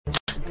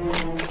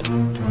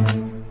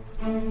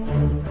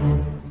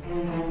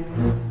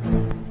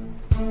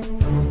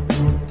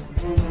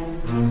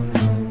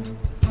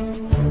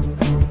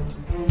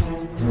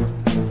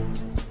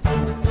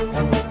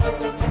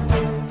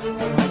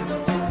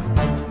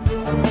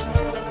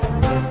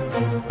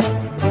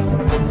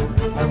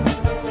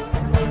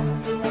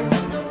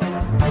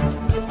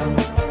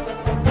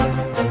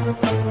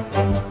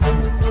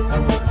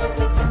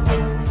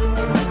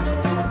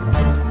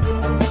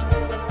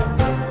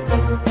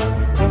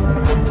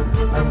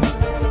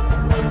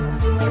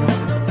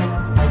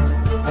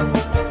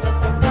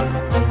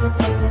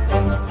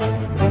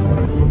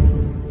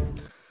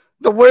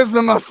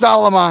wisdom of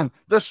Solomon,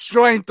 the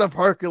strength of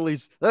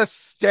Hercules, the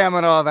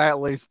stamina of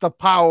Atlas, the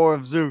power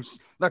of Zeus,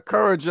 the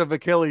courage of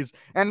Achilles,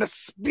 and the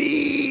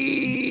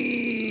speed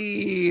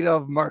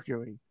of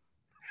Mercury.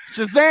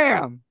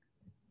 Shazam!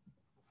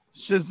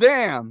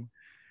 Shazam!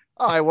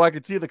 All right, well, I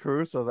could see the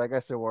Carusos. I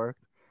guess it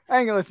worked.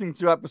 And you're listening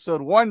to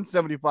episode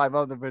 175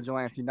 of the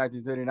Vigilante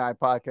 1939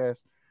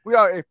 podcast. We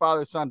are a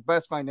father-son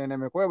best friend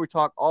dynamic where we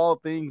talk all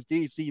things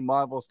DC,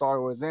 Marvel, Star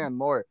Wars, and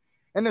more.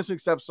 In this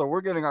week's episode, we're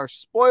giving our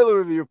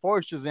spoiler review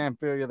for Shazam!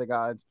 Fury of the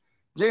Gods.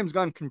 James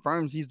Gunn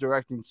confirms he's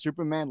directing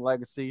Superman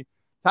Legacy.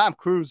 Tom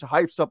Cruise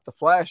hypes up the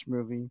Flash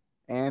movie,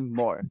 and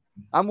more.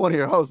 I'm one of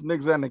your hosts,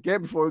 Nick Zednick.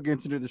 Before we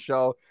get into the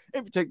show,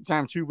 if you take the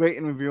time to rate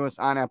and review us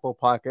on Apple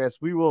Podcasts,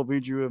 we will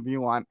read your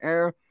review on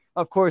air.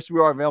 Of course, we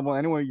are available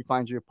anywhere you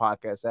find your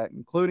podcast at,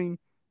 including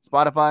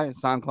Spotify,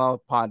 SoundCloud,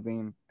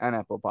 Podbean, and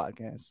Apple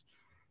Podcasts.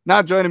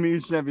 Now joining me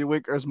each and every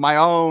week is my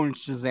own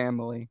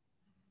Shazamily,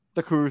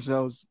 the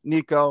Carusos,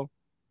 Nico,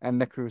 and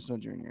Nick Caruso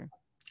Jr.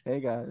 Hey,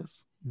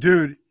 guys.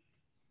 Dude,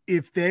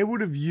 if they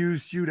would have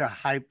used you to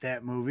hype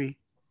that movie,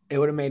 it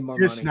would have made more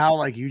just money. Now,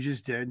 like you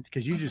just did,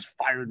 because you just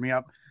fired me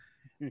up,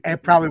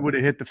 it probably would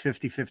have hit the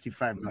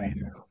 50-55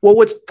 million. Well,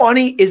 what's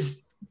funny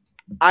is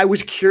I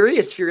was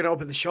curious if you're going to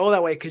open the show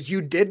that way because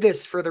you did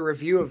this for the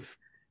review of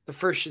the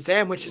first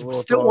Shazam, which is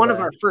still one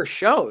of our first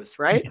shows,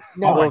 right?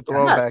 No,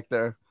 throwback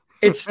there.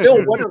 It's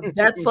still one of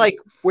that's like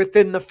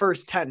within the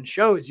first 10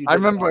 shows. I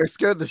remember I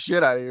scared the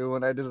shit out of you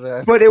when I did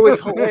that, but it was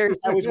hilarious.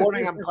 I was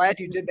wondering. I'm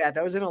glad you did that.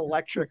 That was an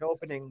electric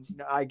opening,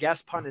 I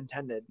guess, pun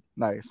intended.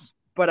 Nice,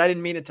 but I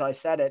didn't mean it till I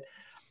said it.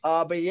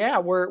 But yeah,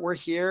 we're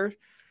here.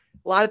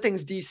 A lot of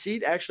things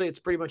DC. Actually, it's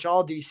pretty much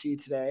all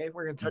DC today.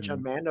 We're going to touch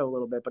on Mando a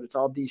little bit, but it's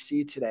all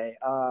DC today.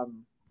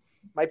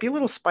 Might be a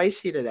little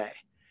spicy today.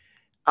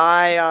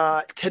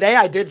 Today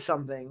I did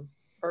something,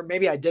 or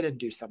maybe I didn't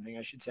do something,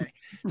 I should say.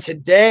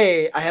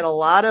 Today I had a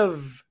lot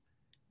of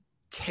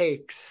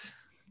takes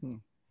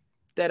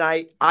that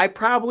I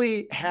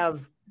probably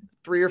have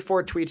 3 or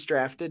 4 tweets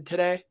drafted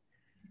today,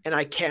 and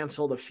I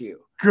canceled a few.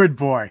 Good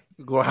boy.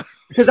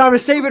 Because I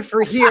was save it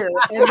for here.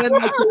 And then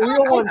like the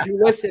real ones you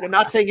listen. I'm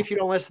not saying if you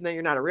don't listen, then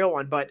you're not a real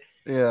one, but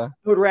yeah,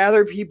 I would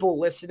rather people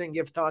listen and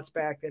give thoughts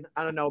back than,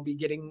 I don't know, be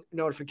getting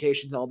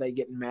notifications all day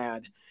getting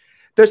mad.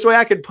 This way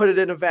I could put it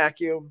in a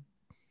vacuum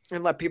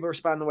and let people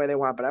respond the way they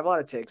want. But I have a lot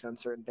of takes on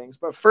certain things.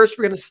 But first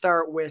we're going to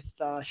start with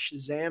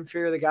Shazam!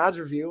 Fury of the Gods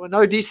review,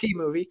 another DC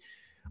movie.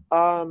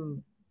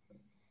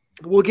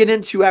 We'll get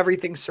into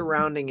everything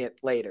surrounding it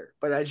later,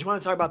 but I just want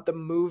to talk about the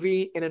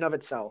movie in and of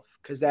itself,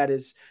 because that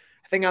is,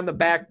 I think, on the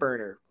back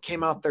burner.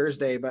 Came out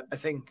Thursday, but I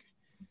think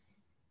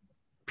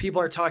people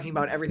are talking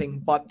about everything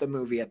but the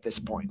movie at this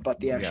point, but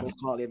the actual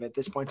quality of it at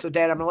this point. So,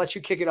 Dad, I'm going to let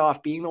you kick it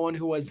off, being the one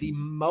who was the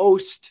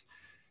most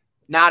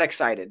not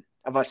excited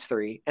of us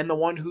three and the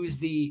one who's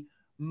the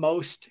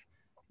most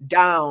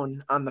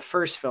down on the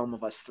first film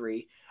of us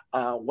three.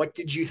 What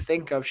did you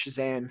think of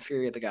Shazam!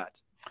 Fury of the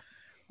Gods?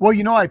 Well,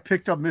 you know, I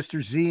picked up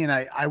Mr. Z, and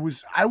I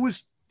was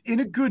in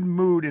a good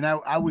mood, and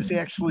I was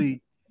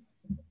actually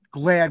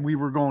glad we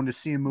were going to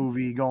see a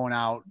movie going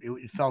out.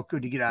 It felt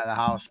good to get out of the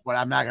house, but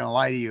I'm not going to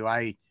lie to you.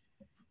 I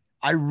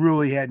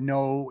really had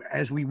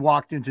as we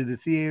walked into the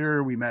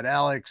theater, we met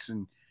Alex,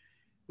 and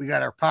we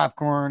got our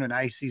popcorn and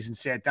ices and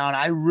sat down.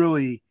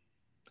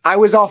 I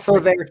was also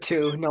there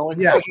too. No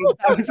one's saying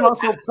I was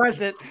also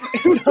present.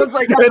 It sounds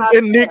like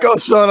and Nico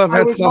showed up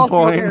at some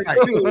point.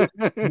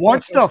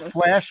 Once the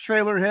Flash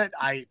trailer hit,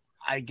 I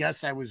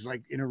guess I was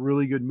like in a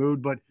really good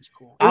mood. But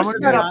cool. I'm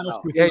going to be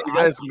honest with you. You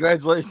guys,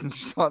 congratulations!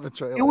 You saw the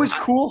trailer. It was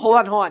cool.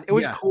 Hold on. It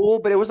was cool,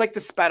 but it was like the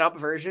sped up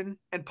version,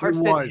 and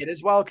parts didn't hit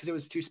as well because it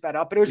was too sped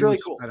up. But it was really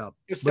cool.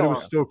 It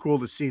was still cool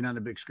to see it on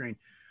the big screen.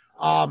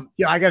 I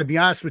got to be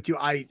honest with you.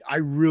 I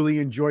really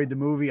enjoyed the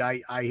movie.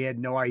 I had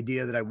no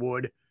idea that I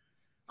would.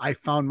 I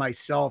found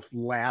myself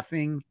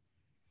laughing,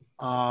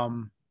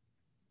 welled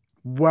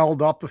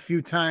up a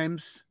few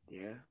times.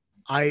 Yeah.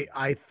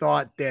 I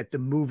thought that the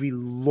movie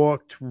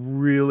looked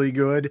really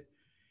good,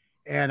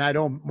 and I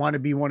don't want to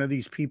be one of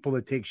these people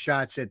that take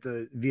shots at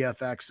the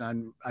VFX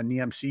on the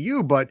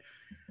MCU, but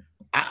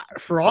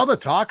for all the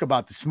talk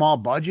about the small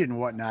budget and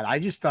whatnot, I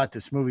just thought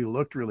this movie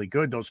looked really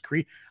good.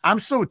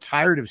 I'm so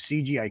tired of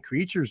CGI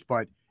creatures,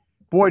 but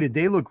boy, did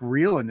they look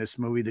real in this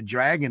movie. The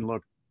dragon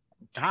looked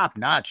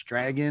top-notch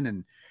dragon,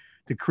 and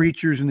the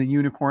creatures and the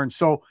unicorn.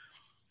 So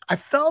I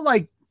felt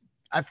like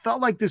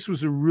this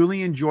was a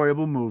really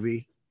enjoyable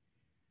movie.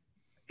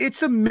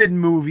 It's a mid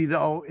movie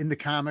though in the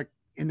comic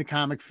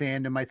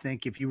fandom. I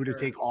think if you were to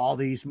take all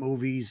these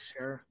movies,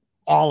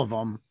 all of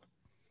them,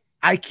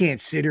 I can't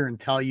sit here and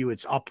tell you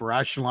it's upper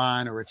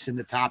echelon or it's in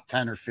the top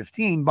 10 or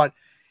 15, but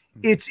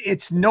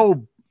it's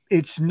no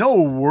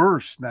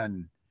worse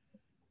than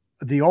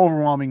the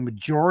overwhelming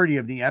majority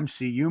of the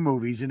MCU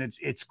movies, and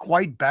it's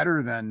quite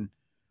better than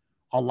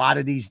a lot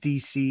of these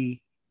DC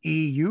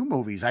EU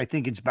movies. I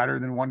think it's better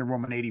than Wonder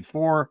Woman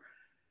 84,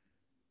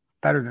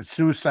 better than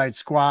Suicide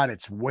Squad.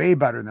 It's way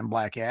better than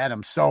Black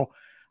Adam. So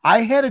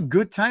I had a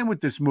good time with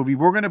this movie.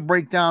 We're going to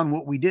break down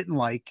what we didn't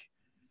like,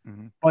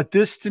 but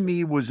this to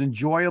me was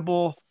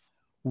enjoyable,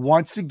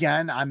 once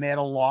again, I'm at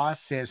a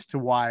loss as to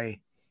why,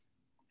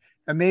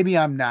 and maybe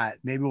I'm not.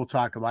 Maybe we'll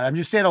talk about it. I'm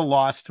just at a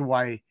loss to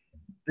why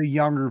the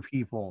younger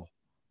people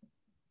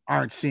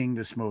aren't seeing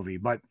this movie,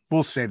 but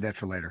we'll save that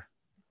for later.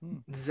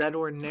 Zed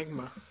or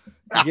Enigma.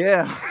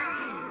 Yeah.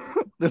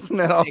 Isn't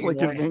that awfully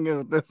convenient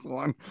with this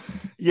one?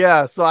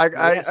 Yeah. So I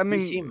mean,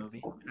 DC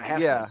movie. I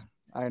have yeah, to.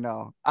 I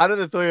know. Out of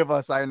the three of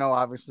us, I know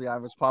obviously I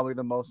was probably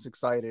the most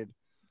excited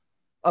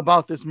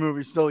about this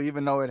movie still,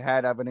 even though it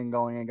had everything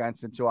going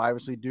against it too. I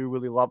obviously do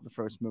really love the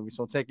first movie.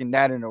 So taking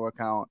that into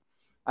account,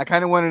 I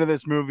kind of went into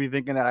this movie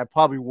thinking that I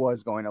probably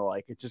was going to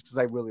like it just because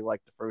I really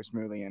liked the first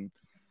movie and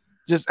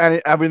just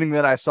everything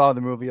that I saw in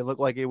the movie. It looked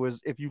like it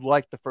was, if you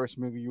liked the first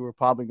movie, you were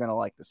probably going to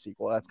like the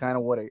sequel. That's kind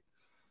of what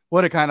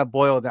it kind of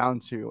boiled down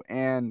to.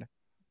 And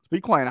to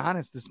be quite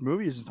honest, this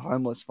movie is just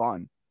harmless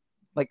fun.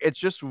 Like, it's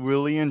just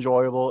really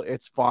enjoyable.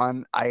 It's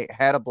fun. I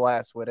had a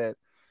blast with it.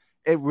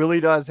 It really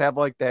does have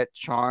like that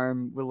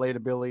charm,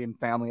 relatability, and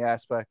family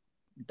aspect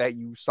that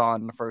you saw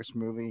in the first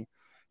movie.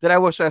 Did I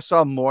wish I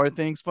saw more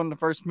things from the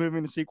first movie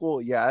in the sequel?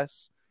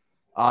 Yes.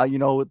 Does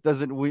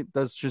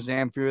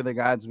Shazam Fear the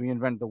Gods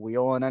reinvent the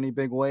wheel in any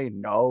big way?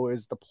 No.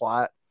 Is the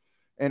plot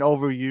an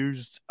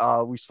overused,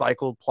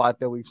 recycled plot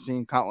that we've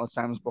seen countless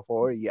times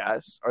before?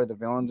 Yes. Are the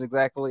villains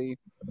exactly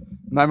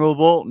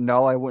memorable?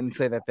 No, I wouldn't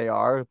say that they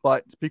are.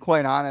 But to be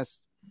quite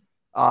honest,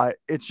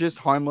 it's just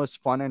harmless,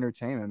 fun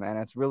entertainment, man.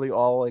 That's really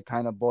all it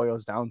kind of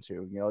boils down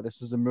to.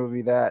 This is a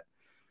movie that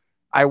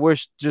I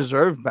wish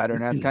deserved better,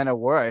 and that's kind of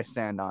where I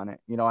stand on it.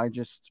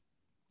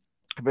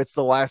 If it's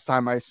the last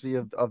time I see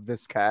of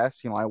this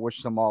cast, I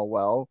wish them all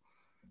well.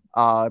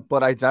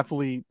 But I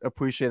definitely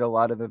appreciate a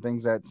lot of the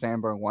things that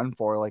Sandberg went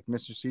for, like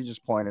Mr. C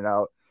just pointed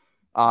out.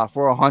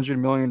 For $100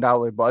 million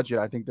budget,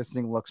 I think this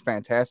thing looks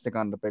fantastic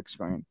on the big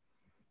screen.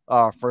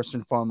 First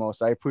and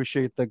foremost, I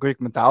appreciate the Greek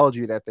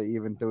mythology that they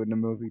even threw in the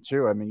movie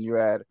too. I mean, you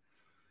had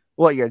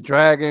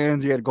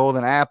dragons, you had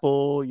golden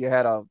apple, you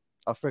had a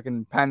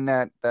freaking pen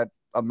that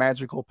a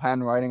magical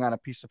pen writing on a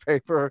piece of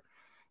paper.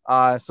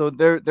 So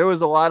there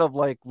was a lot of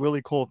like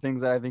really cool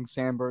things that I think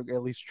Sandberg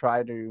at least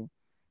tried to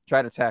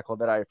tackle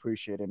that I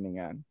appreciate in the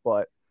end.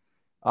 But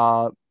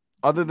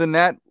other than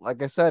that,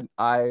 like I said,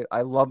 I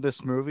love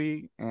this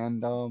movie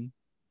and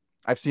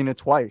I've seen it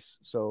twice,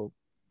 so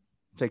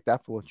take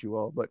that for what you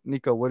will. But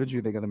Nico, what did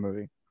you think of the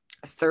movie?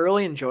 I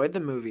thoroughly enjoyed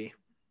the movie.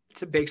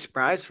 It's a big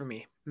surprise for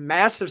me.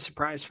 Massive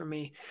surprise for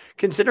me.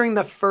 Considering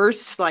the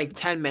first like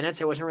 10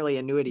 minutes, I wasn't really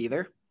into it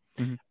either.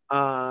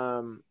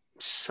 Mm-hmm.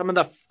 Some of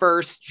the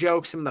first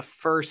jokes, some of the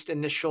first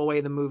initial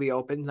way the movie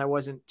opens, I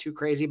wasn't too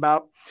crazy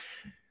about.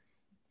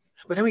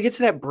 But then we get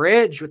to that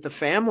bridge with the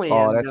family.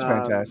 Oh, that's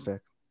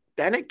fantastic.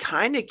 Then it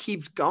kind of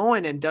keeps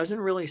going and doesn't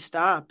really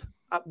stop.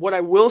 What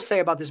I will say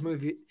about this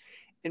movie,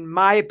 in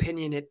my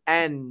opinion, it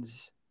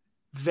ends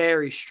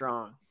very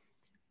strong.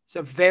 It's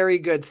a very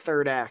good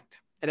third act.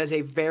 It has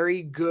a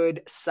very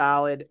good,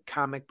 solid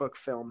comic book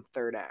film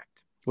third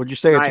act. Would you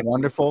say it's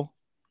wonderful?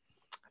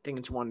 I think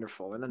it's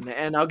wonderful.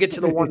 And I'll get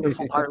to the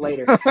wonderful part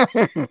later.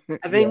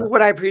 I think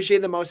what I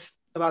appreciate the most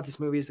about this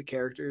movie is the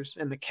characters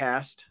and the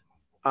cast.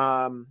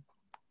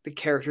 The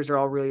characters are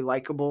all really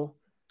likable.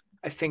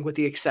 I think with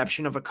the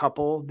exception of a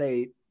couple,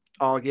 they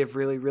all give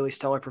really, really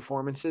stellar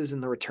performances,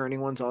 and the returning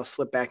ones all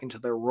slip back into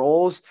their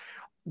roles.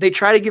 They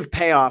try to give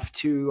payoff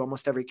to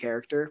almost every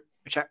character,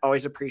 which I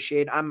always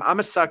appreciate. I'm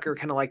a sucker,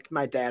 kind of like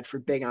my dad, for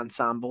big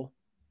ensemble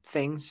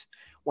things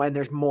when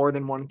there's more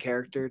than one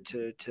character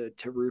to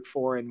root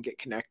for and get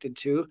connected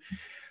to. I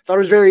thought it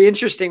was very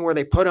interesting where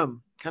they put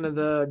them, kind of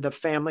the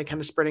family kind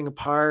of spreading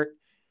apart.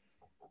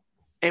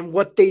 And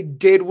what they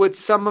did with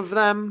some of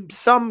them,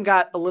 some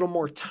got a little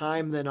more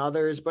time than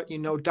others, but,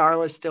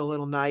 Darla's still a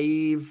little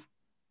naive.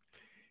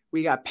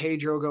 We got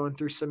Pedro going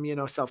through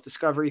some,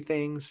 self-discovery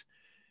things.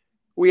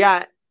 We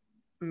got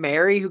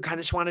Mary, who kind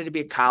of just wanted to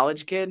be a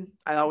college kid.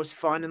 I thought it was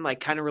fun and like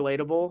kind of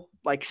relatable,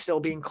 like still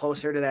being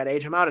closer to that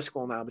age. I'm out of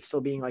school now, but still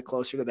being like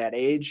closer to that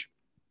age.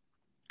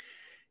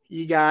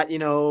 You got,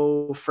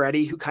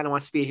 Freddie, who kind of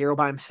wants to be a hero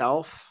by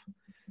himself.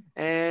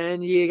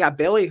 And you got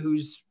Billy,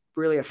 who's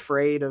really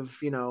afraid of,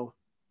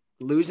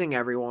 losing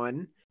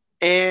everyone.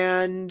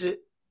 And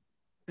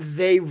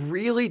they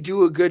really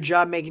do a good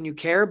job making you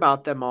care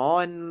about them all.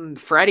 And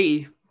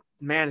Freddie,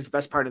 man, is the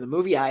best part of the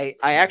movie. I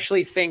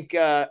actually think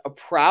a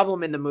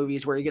problem in the movie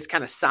is where he gets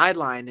kind of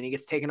sidelined and he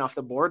gets taken off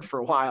the board for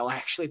a while. I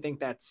actually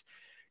think that's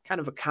kind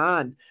of a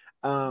con.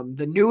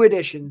 The new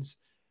additions,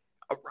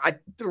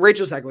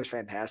 Rachel Zegler's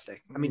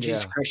fantastic. I mean,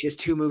 Jesus Christ, she has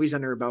 2 movies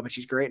under her belt, but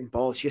she's great in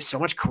both. She has so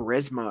much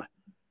charisma.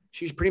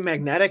 She's pretty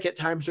magnetic at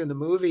times during the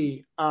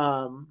movie.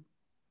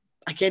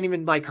 I can't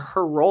even like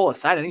her role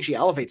aside. I think she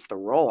elevates the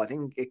role. I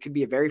think it could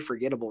be a very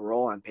forgettable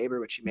role on paper,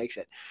 but she makes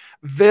it.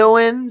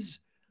 Villains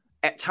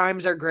at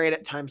times are great,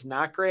 at times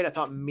not great. I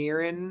thought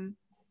Mirren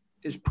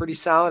is pretty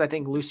solid. I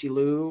think Lucy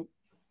Liu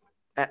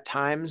at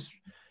times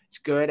it's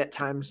good, at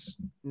times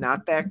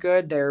not that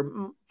good.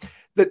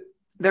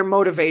 Their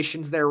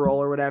motivations, their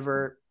role or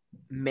whatever,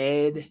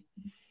 mid.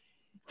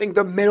 think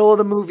the middle of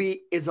the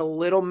movie is a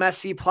little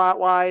messy plot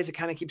wise. It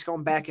kind of keeps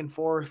going back and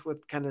forth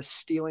with kind of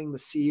stealing the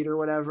seed or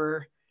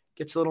whatever.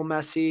 Gets a little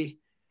messy.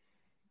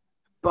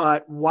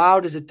 But wow,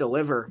 does it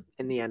deliver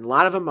in the end? A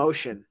lot of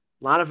emotion.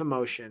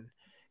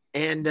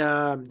 And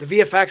the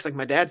VFX, like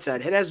my dad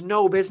said, it has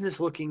no business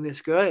looking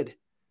this good.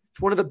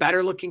 It's one of the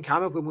better looking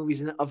comic book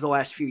movies of the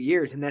last few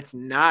years. And that's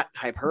not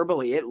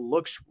hyperbole. It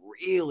looks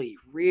really,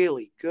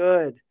 really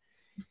good.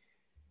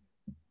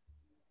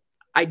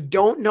 I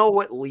don't know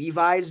what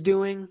Levi's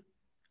doing.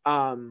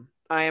 I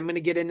am going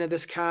to get into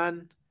this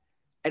con.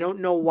 I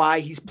don't know why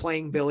he's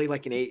playing Billy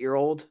like an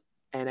 8-year-old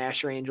and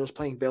Asher Angel's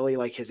playing Billy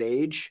like his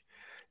age.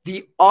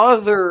 The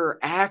other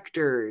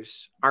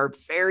actors are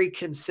very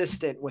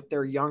consistent with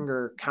their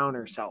younger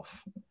counter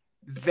self.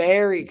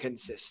 Very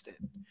consistent.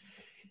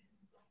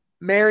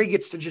 Mary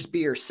gets to just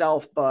be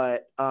herself,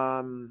 but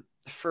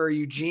for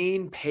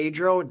Eugene,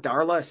 Pedro, and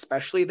Darla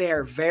especially, they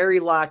are very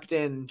locked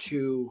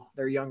into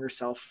their younger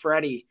self.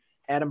 Freddie,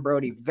 Adam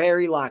Brody,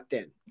 very locked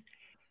in.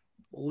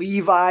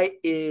 Levi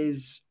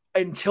is,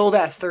 until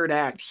that third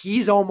act,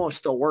 he's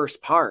almost the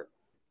worst part.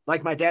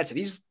 Like my dad said,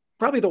 he's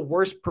probably the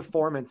worst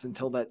performance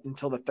until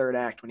the third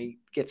act when he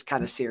gets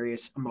kind of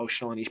serious,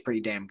 emotional, and he's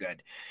pretty damn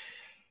good.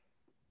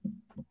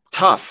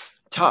 Tough.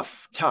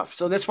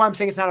 So that's why I'm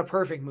saying it's not a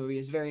perfect movie.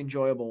 It's a very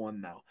enjoyable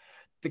one, though.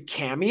 The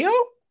cameo,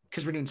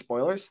 because we're doing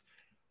spoilers,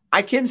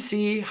 I can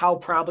see how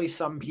probably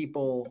some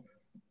people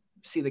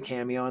see the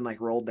cameo and like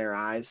rolled their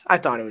eyes. I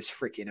thought it was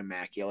freaking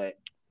immaculate.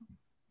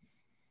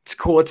 It's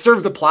cool. It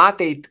serves the plot.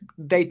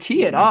 They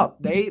tee it up.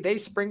 They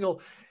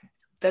sprinkle.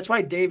 That's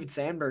why David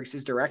Sandberg's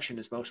his direction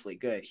is mostly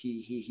good.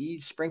 He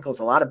sprinkles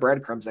a lot of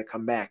breadcrumbs that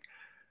come back.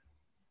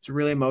 It's a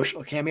really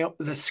emotional cameo.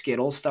 The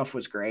Skittles stuff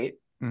was great.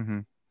 Mm-hmm.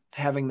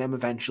 Having them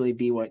eventually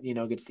be what,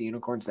 gets the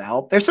unicorns to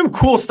help. There's some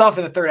cool stuff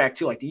in the third act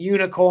too, like the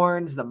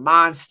unicorns, the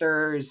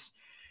monsters,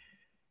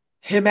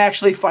 him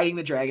actually fighting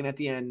the dragon at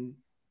the end.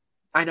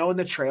 I know in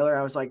the trailer,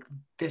 I was like,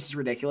 this is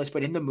ridiculous,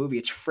 but in the movie,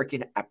 it's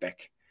freaking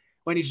epic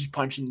when he's just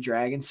punching the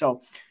dragon.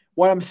 So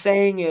what I'm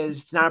saying is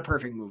it's not a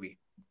perfect movie.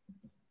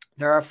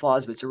 There are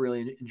flaws, but it's a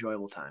really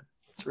enjoyable time.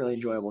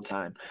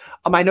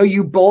 I know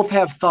you both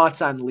have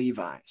thoughts on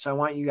Levi, so I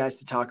want you guys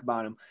to talk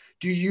about him.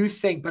 Do you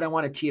think, but I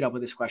want to tee it up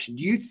with this question.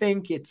 Do you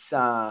think it's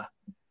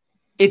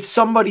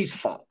somebody's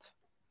fault?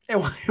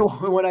 And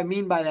what I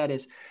mean by that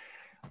is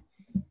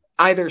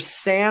either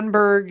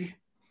Sandberg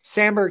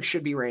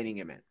should be reining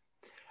him in.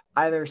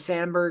 Either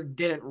Sandberg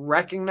didn't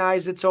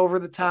recognize it's over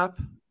the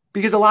top,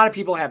 because a lot of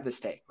people have this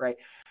take, right?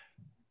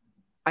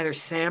 Either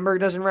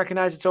Sandberg doesn't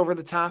recognize it's over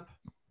the top,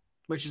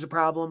 which is a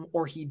problem,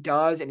 or he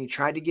does, and he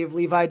tried to give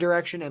Levi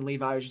direction, and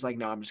Levi was just like,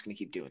 no, I'm just going to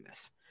keep doing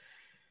this.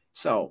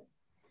 So,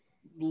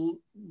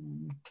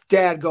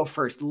 Dad, go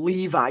first.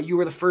 Levi, you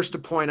were the first to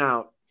point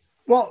out.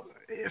 Well,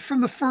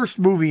 from the first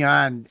movie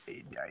on,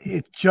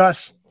 it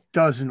just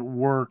doesn't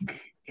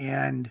work,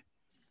 and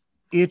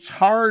it's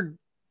hard.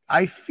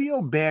 I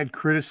feel bad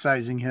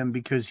criticizing him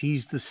because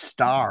he's the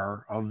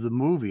star of the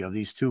movie, of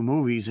these two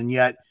movies, and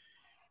yet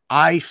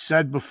I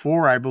said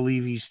before, I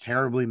believe he's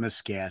terribly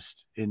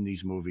miscast in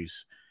these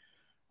movies.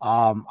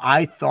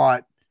 I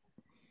thought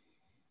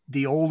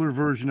the older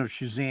version of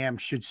Shazam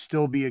should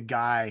still be a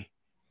guy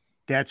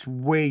that's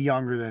way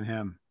younger than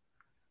him.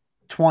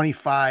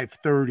 25,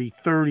 30,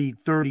 30,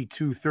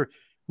 32, 30.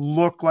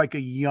 Look like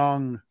a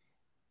young,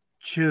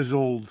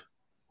 chiseled,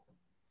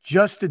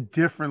 just a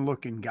different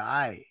looking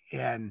guy.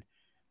 And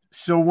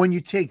so when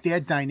you take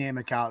that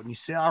dynamic out and you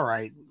say, all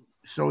right,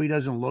 so he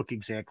doesn't look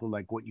exactly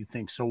like what you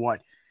think. So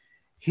what?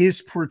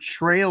 His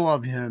portrayal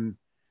of him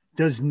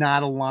does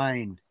not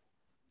align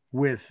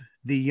with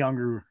the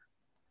younger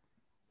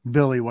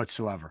Billy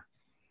whatsoever.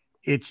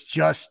 It's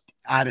just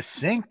out of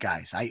sync,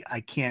 guys.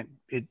 I can't.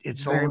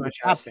 It's very over much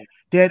the top.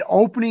 That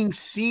opening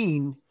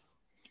scene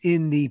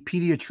in the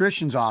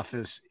pediatrician's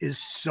office is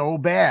so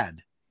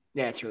bad.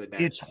 Yeah, it's really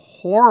bad. It's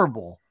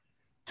horrible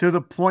to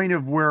the point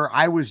of where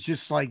I was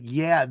just like,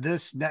 yeah,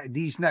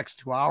 these next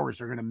 2 hours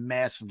are going to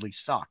massively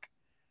suck.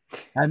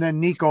 And then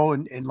Nico,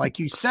 and like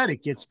you said,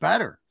 it gets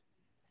better.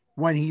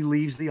 When he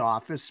leaves the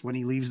office, when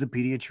he leaves the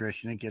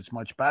pediatrician, it gets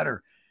much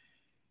better.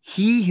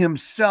 He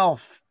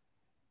himself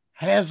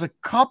has a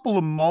couple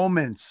of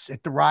moments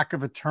at the Rock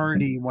of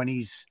Eternity when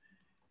he's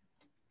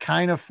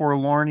kind of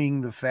forlorning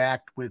the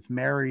fact with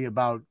Mary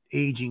about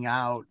aging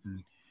out.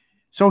 And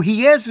so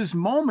he has his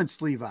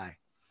moments, Levi.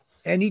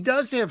 And he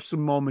does have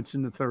some moments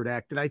in the third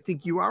act. And I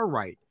think you are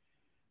right.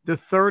 The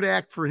third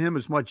act for him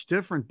is much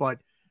different, but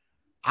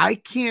I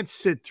can't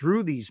sit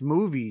through these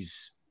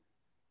movies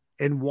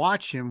and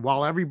watch him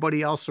while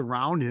everybody else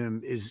around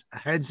him is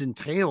heads and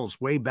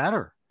tails way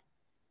better.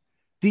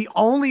 The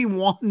only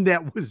one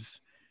that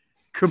was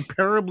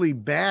comparably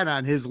bad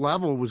on his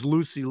level was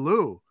Lucy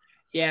Liu.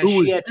 Yeah,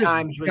 who she at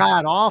times was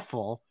god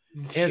awful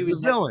as the was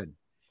villain.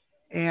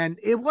 And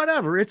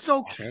whatever, it's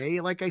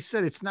okay. Like I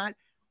said, it's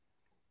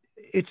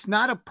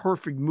not a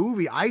perfect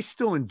movie. I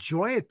still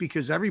enjoy it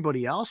because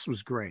everybody else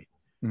was great.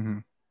 Mm-hmm.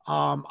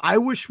 I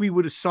wish we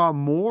would have saw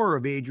more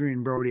of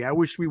Adrian Brody. I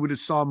wish we would have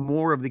saw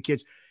more of the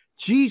kids.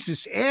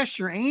 Jesus,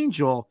 Asher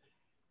Angel,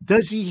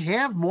 does he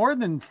have more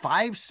than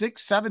 5,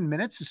 6, 7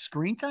 minutes of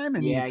screen time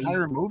in the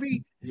entire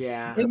movie?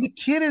 Yeah. And the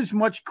kid is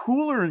much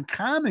cooler and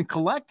calm and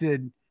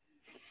collected.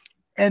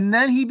 And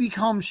then he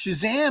becomes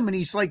Shazam, and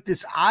he's like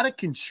this out of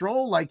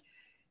control. Like,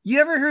 you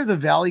ever hear the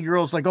Valley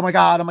Girls like, oh my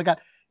God, oh my God.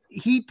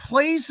 He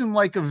plays him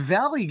like a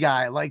Valley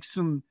guy, like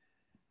and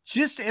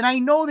I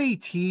know they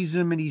tease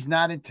him and he's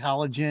not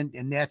intelligent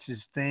and that's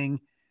his thing.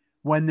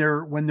 When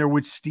they're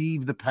with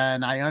Steve the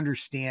Pen, I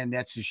understand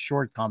that's his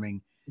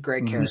shortcoming.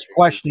 Great character. He's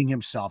questioning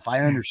himself. I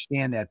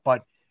understand that,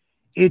 but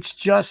it's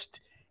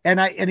just, and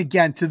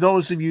again, to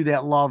those of you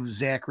that love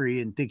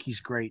Zachary and think he's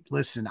great,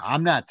 listen,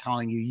 I'm not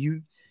telling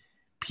you,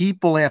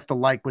 people have to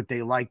like what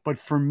they like, but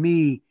for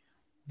me,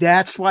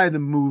 that's why the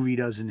movie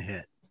doesn't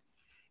hit.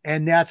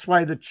 And that's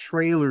why the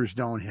trailers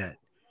don't hit.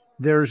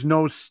 There's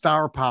no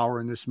star power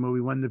in this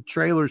movie. When the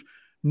trailers,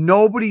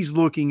 nobody's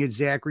looking at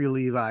Zachary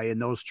Levi in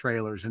those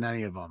trailers, in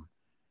any of them,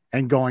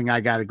 and going,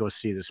 I got to go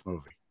see this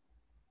movie.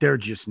 They're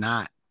just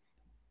not.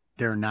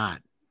 They're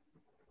not.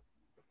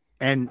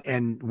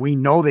 And we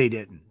know they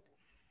didn't.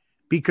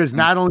 Because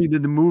not only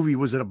did the movie,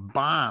 was it a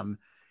bomb,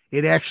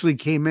 it actually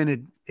came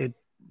in at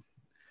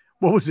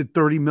what was it,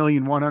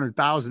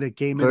 30,100,000? It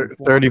came in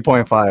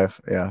 30.5.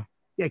 Yeah.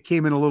 Yeah, it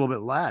came in a little bit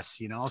less,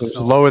 you know. So it's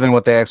lower than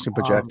what they actually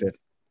projected.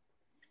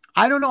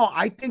 I don't know.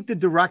 I think the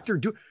director,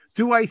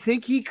 do I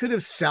think he could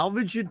have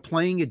salvaged it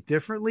playing it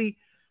differently?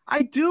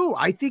 I do.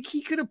 I think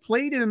he could have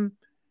played him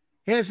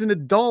as an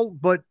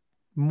adult, but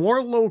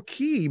more low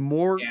key,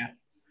 more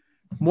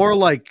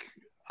like,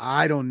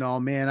 I don't know,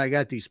 man. I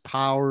got these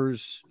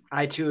powers.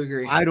 I too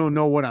agree. I don't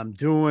know what I'm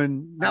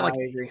doing. Not like,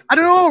 I agree. I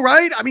don't know,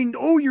 right? I mean,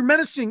 oh, you're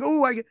menacing.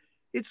 Oh,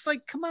 it's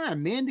like, come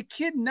on, man. The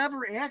kid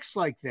never acts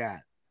like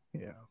that.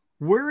 Yeah.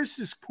 Where is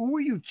this? Who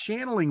are you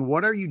channeling?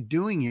 What are you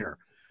doing here?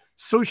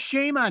 So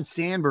shame on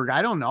Sandberg.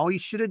 I don't know. He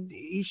should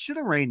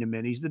have reined him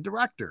in. He's the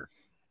director.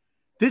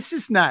 This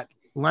is not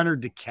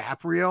Leonard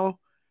DiCaprio.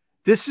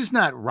 This is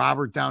not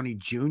Robert Downey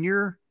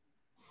Jr.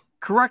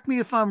 Correct me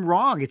if I'm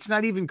wrong. It's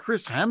not even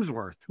Chris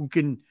Hemsworth, who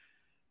can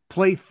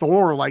play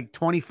Thor like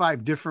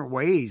 25 different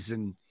ways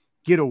and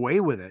get away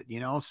with it, you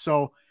know?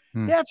 So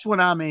that's what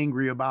I'm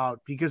angry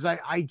about, because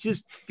I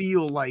just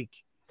feel like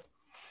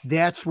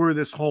that's where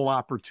this whole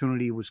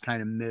opportunity was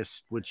kind of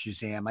missed with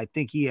Shazam. I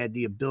think he had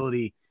the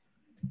ability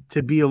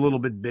to be a little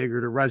bit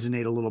bigger, to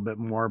resonate a little bit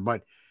more,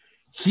 but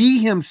he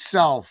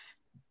himself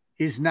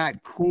is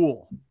not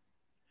cool.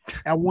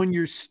 And when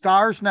your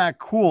star's not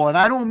cool, and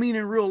I don't mean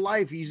in real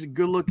life, he's a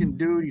good looking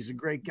dude. He's a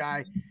great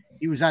guy.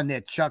 He was on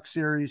that Chuck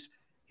series.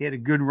 He had a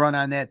good run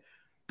on that,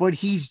 but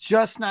he's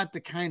just not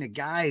the kind of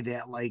guy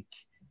that like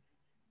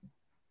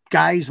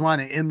guys want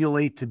to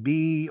emulate to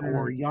be,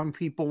 or young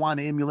people want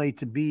to emulate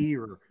to be,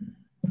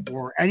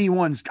 or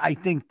anyone's, I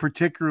think,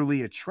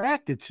 particularly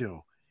attracted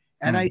to.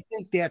 And I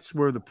think that's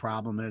where the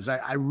problem is.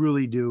 I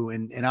really do.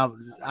 And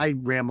I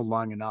rambled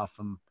long enough.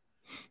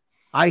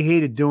 I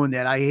hated doing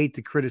that. I hate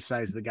to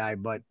criticize the guy,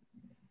 but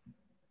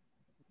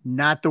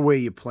not the way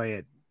you play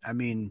it. I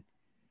mean,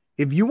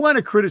 if you want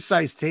to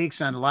criticize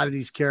takes on a lot of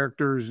these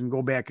characters and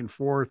go back and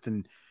forth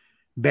and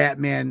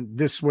Batman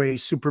this way,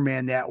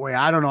 Superman that way,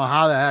 I don't know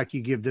how the heck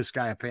you give this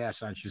guy a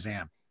pass on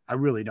Shazam. I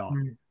really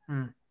don't.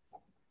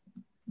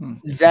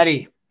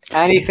 Zeddy,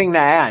 anything to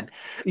add?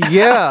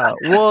 Yeah.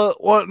 Well,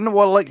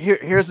 like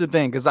here's the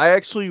thing, because I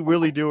actually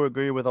really do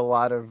agree with a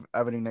lot of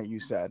everything that you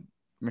said,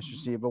 Mr.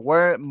 C. But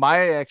where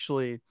my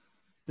actually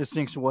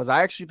distinction was,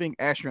 I actually think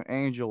Asher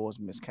Angel was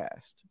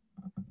miscast.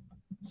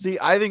 See,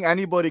 I think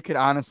anybody could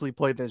honestly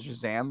play the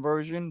Shazam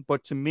version,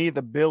 but to me,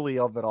 the Billy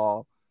of it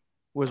all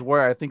was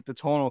where I think the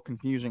tonal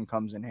confusion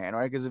comes in hand,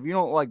 right? Because if you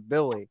don't like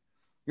Billy,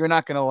 you're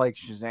not gonna like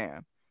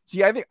Shazam.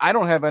 See, I think I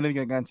don't have anything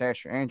against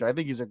Asher Angel. I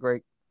think he's a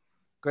great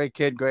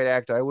kid, great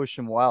actor. I wish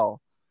him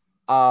well.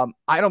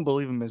 I don't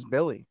believe him as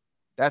Billy.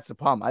 That's the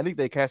problem. I think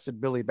they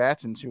casted Billy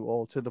Batson too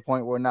old, to the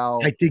point where now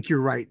I think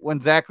you're right. When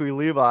Zachary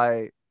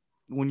Levi,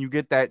 when you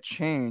get that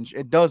change,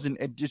 it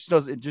just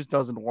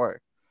doesn't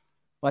work.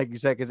 Like you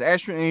said, because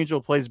Asher Angel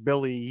plays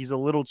Billy, he's a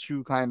little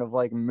too kind of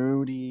like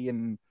moody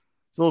and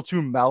it's a little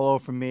too mellow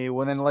for me.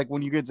 When then like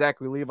when you get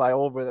Zachary Levi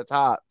over the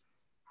top,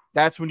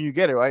 that's when you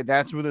get it, right?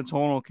 That's where the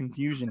tonal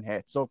confusion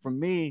hits. So for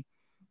me,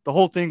 the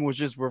whole thing was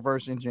just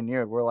reverse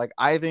engineered. Where like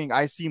I think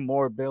I see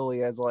more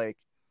Billy as like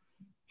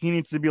he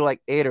needs to be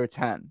like 8 or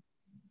 10,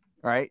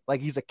 right?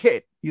 Like he's a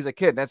kid. He's a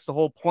kid. That's the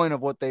whole point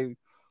of what they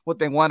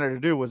wanted to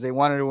do, was they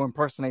wanted to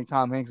impersonate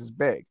Tom Hanks as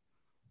big.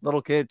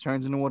 Little kid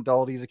turns into an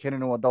adult. He's a kid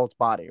in an adult's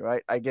body,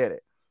 right? I get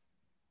it.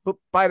 But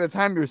by the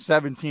time you're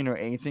 17 or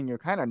 18, you're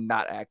kind of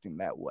not acting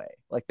that way.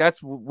 Like that's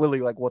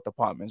really like what the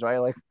problem is, right?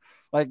 Like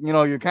you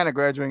know, you're kind of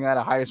graduating out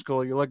of high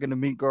school. You're looking to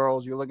meet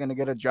girls. You're looking to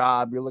get a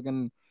job. You're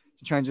looking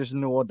to transition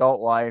to adult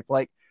life.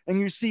 Like, and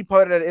you see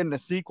part of that in the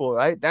sequel,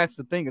 right? That's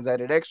the thing, is that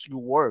it actually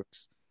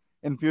works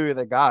in Fury of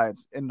the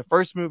Gods. In the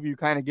first movie, you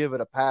kind of give it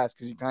a pass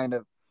because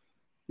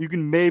you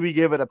can maybe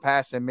give it a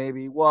pass and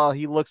maybe, well,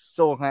 he looks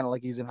still kind of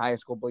like he's in high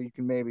school, but you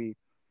can maybe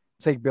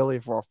take Billy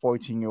for a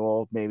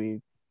 14-year-old,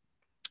 maybe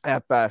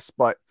at best.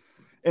 But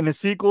In the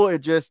sequel, it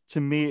just,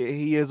 to me,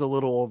 he is a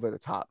little over the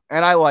top.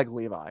 And I like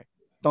Levi.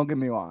 Don't get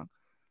me wrong.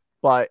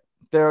 But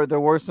there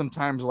were some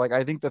times, like,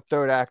 I think the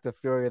third act of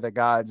Fury of the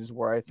Gods is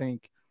where I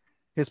think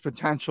his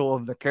potential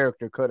of the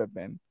character could have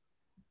been.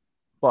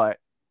 But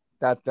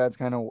that's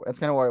kind of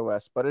where I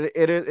was. But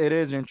it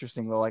is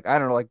interesting, though. Like, I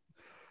don't know, like,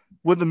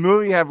 would the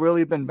movie have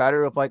really been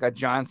better if, like, a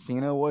John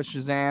Cena was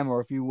Shazam,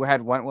 or if you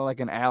had went with, like,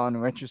 an Alan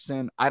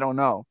Richardson? I don't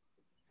know.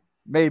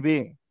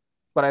 Maybe.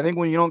 But I think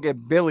when you don't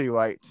get Billy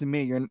right, to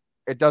me,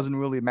 it doesn't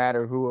really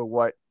matter who or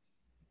what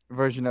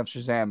version of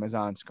Shazam is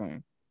on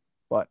screen.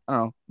 But I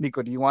don't know.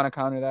 Nico, do you want to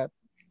counter that?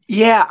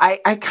 Yeah,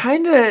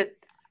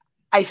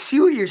 I see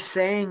what you're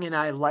saying, and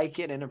I like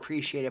it and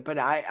appreciate it, but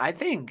I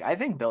think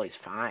Billy's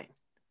fine.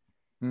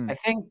 I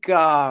think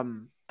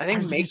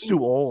maybe he's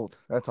too old.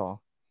 That's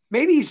all.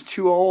 Maybe he's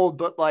too old,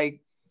 but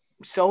like,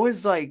 so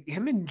is like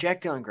him and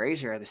Jack Dylan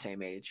Grazer are the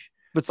same age.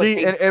 But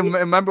see, and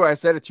remember I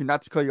said it to you,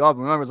 not to cut you off.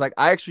 Remember, it's like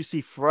I actually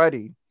see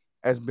Freddy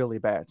as Billy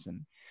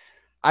Batson.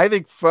 I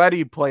think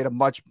Freddy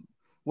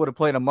would have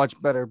played a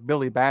much better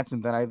Billy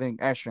Batson than I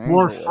think Asher Angel.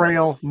 More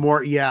frail,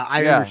 more. Yeah,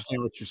 I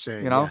understand what you're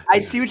saying. You know, I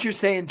see what you're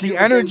saying. The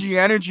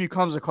energy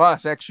comes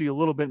across actually a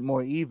little bit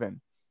more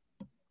even.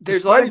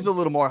 Freddy's a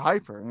little more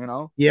hyper, you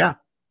know. Yeah,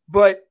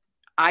 but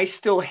I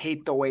still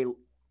hate the way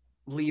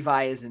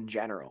Levi is in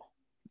general.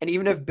 And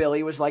even if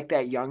Billy was like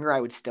that younger, I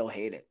would still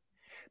hate it,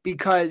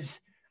 because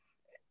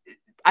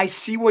I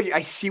see what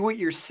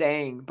you're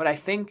saying, but I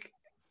think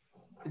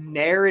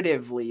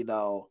narratively,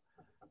 though,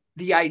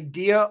 the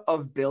idea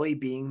of Billy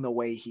being the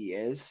way he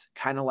is,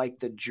 kind of like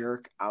the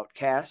jerk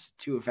outcast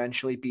to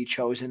eventually be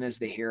chosen as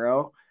the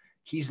hero,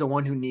 he's the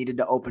one who needed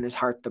to open his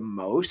heart the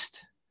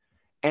most.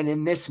 And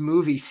in this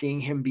movie, seeing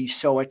him be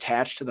so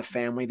attached to the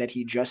family that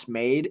he just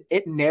made,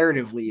 it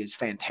narratively is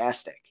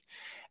fantastic.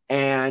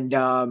 And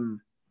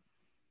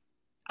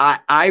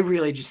I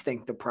really just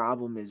think the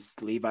problem is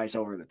Levi's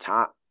over the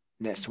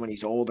topness when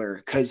he's older,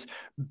 because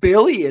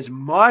Billy is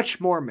much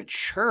more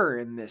mature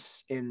in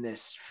this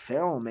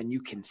film, and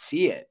you can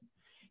see it.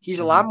 He's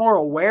a lot more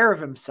aware of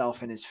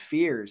himself and his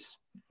fears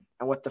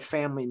and what the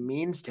family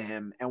means to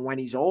him. And when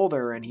he's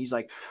older and he's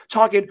like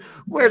talking,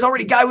 where's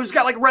already a guy who's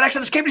got like a red X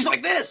on his cape, he's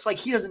like this, like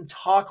he doesn't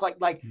talk like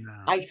no.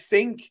 I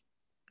think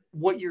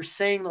what you're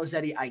saying though,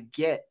 Zeddy, I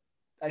get.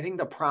 I think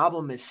the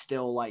problem is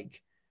still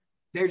like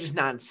they're just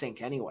not in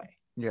sync anyway.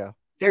 Yeah.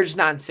 They're just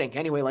not in sync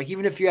anyway. Like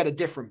even if you had a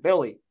different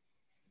Billy,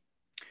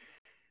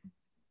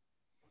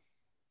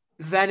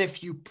 then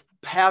if you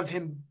have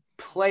him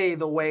play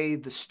the way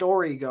the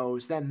story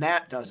goes, then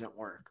that doesn't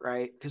work,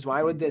 right? Because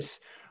why would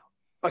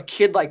a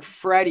kid like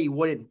Freddy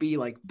wouldn't be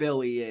like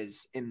Billy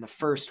is in the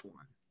first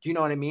one? Do you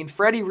know what I mean?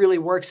 Freddy really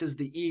works as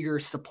the eager,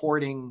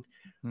 supporting,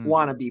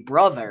 wannabe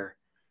brother,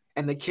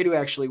 and the kid who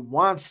actually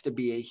wants to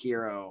be a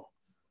hero.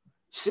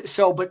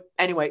 So, but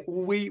anyway,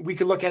 we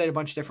could look at it a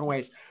bunch of different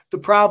ways. The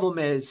problem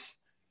is,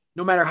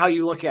 no matter how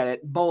you look at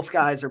it, both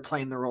guys are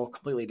playing the role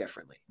completely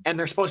differently, and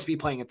they're supposed to be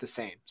playing it the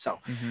same. So,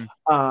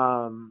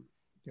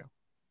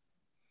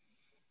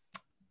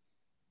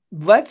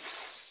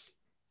 let's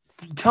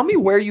tell me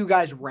where you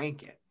guys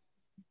rank it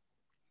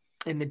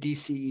in the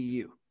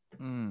DCEU.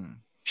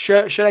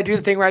 Should I do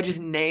the thing where I just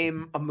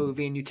name a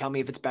movie and you tell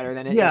me if it's better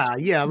than it?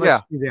 Yeah.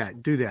 Let's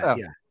do that.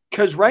 Yeah.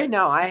 Because right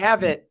now I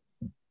have it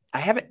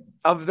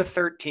of the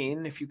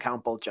 13. If you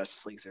count both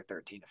Justice Leagues, they're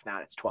 13. If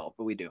not, it's 12.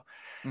 But we do.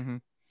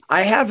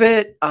 I have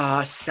it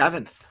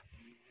 7th.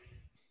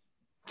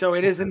 So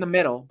it is in the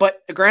middle.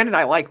 But granted,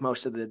 I like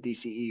most of the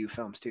DCEU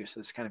films too, so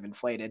it's kind of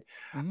inflated.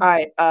 All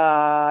right.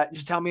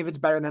 Just tell me if it's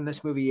better than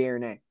this movie, yay or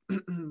nay.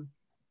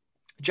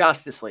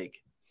 Justice League.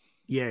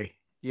 Yay.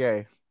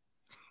 Yay.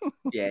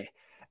 Yay.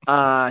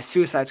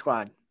 Suicide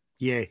Squad.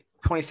 Yay.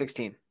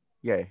 2016.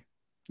 Yay.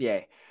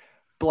 Yay.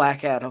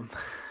 Black Adam.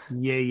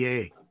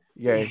 Yay.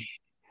 Yay.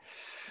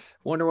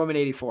 Wonder Woman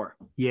 84.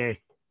 Yay.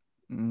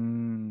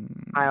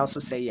 I also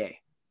say yay.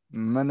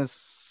 I'm gonna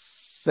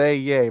say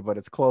yay, but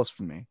it's close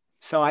for me.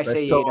 So I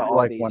say yay to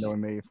all these. Wonder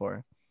Woman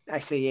 84. I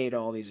say yay to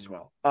all these as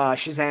well.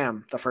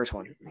 Shazam, the first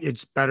one.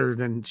 It's better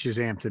than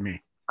Shazam to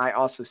me. I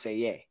also say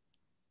yay.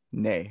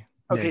 Nay.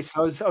 Okay, nay.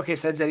 so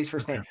that's Eddie's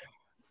first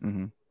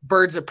name.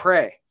 Birds of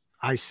Prey.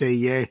 I say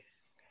yay.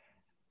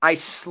 I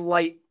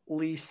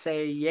slightly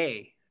say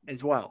yay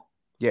as well.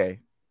 Yay.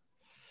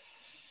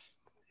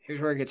 Here's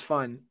where it gets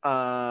fun.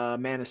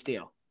 Man of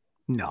Steel.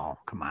 No,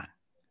 come on.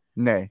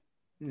 Nay.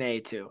 Nay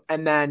too.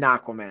 And then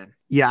Aquaman.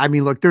 Yeah, I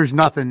mean, look, there's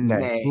nothing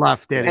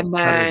left in it. And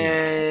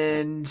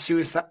then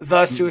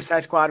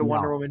Suicide Squad,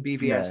 Wonder Woman,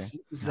 BVS,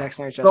 Zack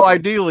Snyder's Justice. So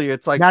ideally,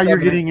 it's like now you're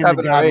getting into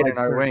in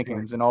our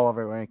rankings, in all of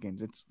our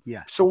rankings. It's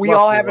So we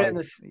all have it in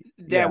this.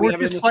 Yeah,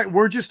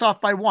 we're just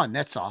off by one.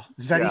 That's all.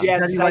 Zeddy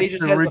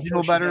likes the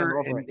original better,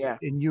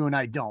 and you and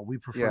I don't. We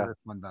prefer this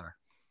one better.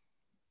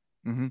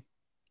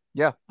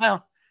 Yeah.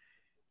 Well,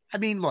 I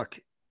mean, look.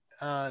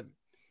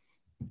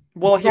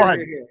 Well,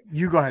 here.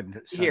 You go ahead.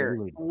 Here,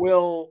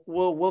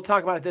 we'll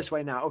talk about it this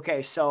way now.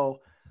 Okay, so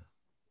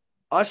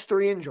us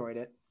three enjoyed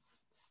it.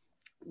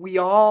 We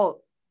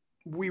all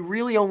we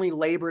really only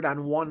labored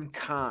on one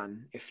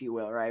con, if you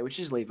will, right? Which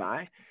is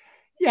Levi.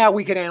 Yeah,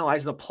 we could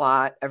analyze the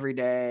plot every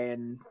day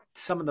and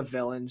some of the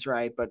villains,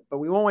 right? But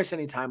we won't waste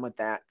any time with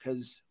that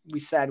because we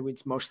said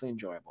it's mostly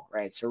enjoyable,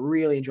 right? It's a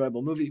really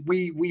enjoyable movie.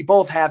 We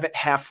both have it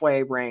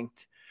halfway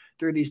ranked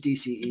through these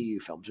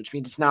DCEU films, which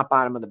means it's not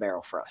bottom of the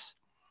barrel for us.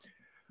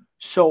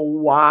 So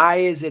why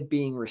is it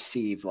being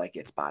received like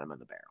it's bottom of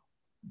the barrel?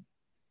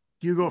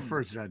 You go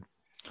first, Zed.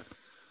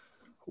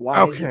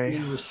 Why is it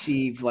being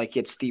received like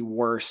it's the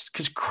worst?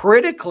 Because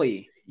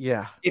critically,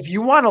 yeah, if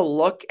you want to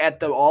look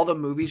at all the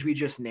movies we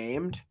just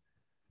named,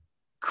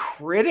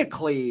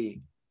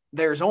 critically,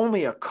 there's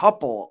only a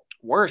couple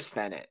worse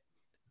than it.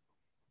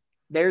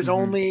 There's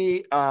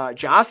only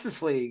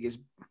Justice League is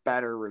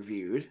better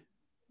reviewed.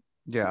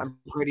 Yeah, I'm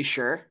pretty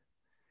sure.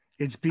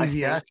 It's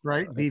BVS,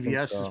 right?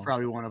 BVS is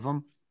probably one of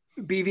them.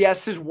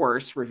 BVS is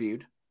worse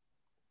reviewed.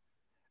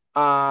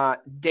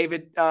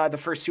 David, the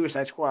first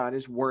Suicide Squad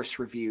is worse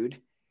reviewed.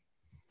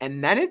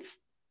 And then it's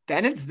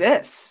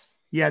this.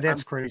 Yeah,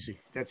 that's crazy.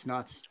 That's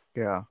nuts.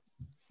 Yeah.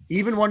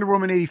 Even Wonder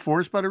Woman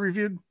 84 is better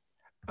reviewed?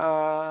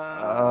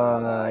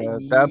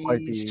 That might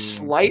be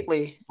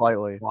slightly.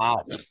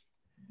 Wow.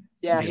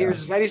 Yeah,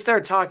 here's Zeddy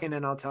start talking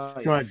and I'll tell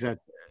you. Go ahead, Zed.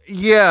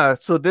 Yeah,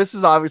 so this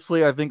is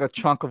obviously, I think, a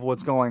chunk of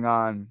what's going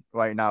on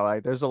right now.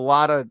 Like, there's a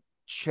lot of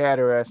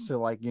chatter as to,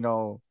 like,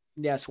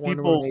 yes,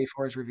 Wonder Woman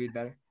 84 is reviewed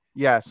better.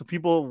 Yeah, so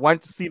people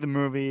went to see the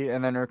movie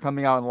and then they're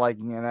coming out and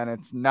liking it, and then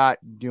it's not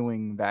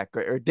doing that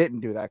great, or didn't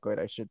do that great,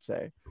 I should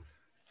say.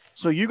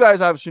 So you guys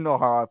obviously know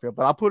how I feel,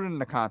 but I'll put it in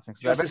the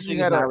context. Justice League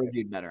is not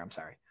reviewed better. I'm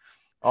sorry.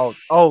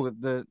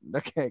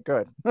 Okay,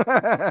 good.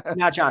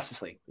 Not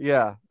Justice League.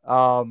 Yeah.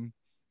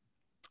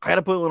 I had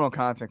to put a little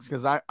context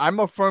because I'm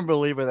a firm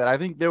believer that I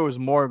think there was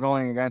more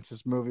going against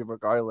this movie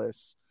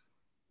regardless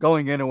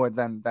going into it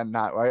than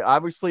not, right?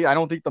 Obviously, I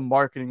don't think the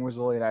marketing was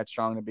really that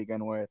strong to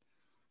begin with.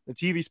 The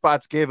TV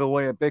spots gave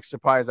away a big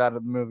surprise out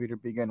of the movie to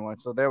begin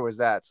with. So there was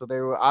that. So they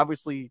were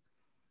obviously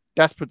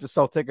desperate to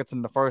sell tickets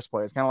in the first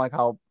place. Kind of like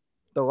how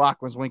The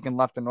Rock was winking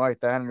left and right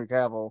that Henry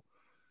Cavill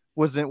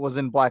was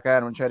in Black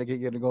Adam and tried to get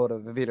you to go to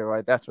the theater,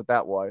 right? That's what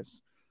that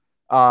was.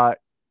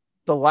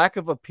 The lack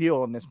of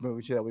appeal in this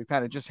movie too, that we've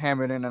kind of just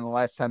hammered in the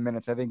last 10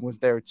 minutes, I think was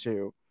there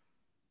too.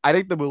 I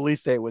think the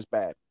release date was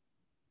bad.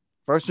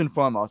 First and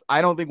foremost,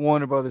 I don't think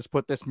Warner Brothers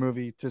put this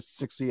movie to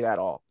succeed at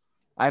all.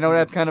 I know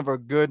that's kind of a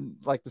good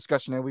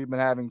discussion that we've been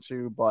having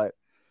too, but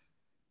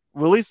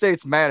release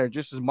dates matter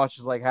just as much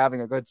as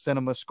having a good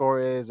cinema score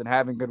is and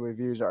having good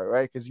reviews are,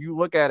 right? Because you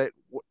look at it,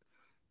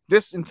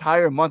 this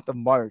entire month of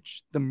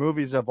March, the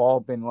movies have all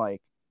been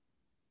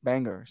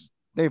bangers.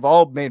 They've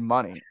all made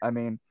money. I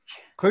mean,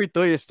 Creed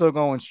 3 is still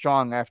going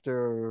strong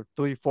after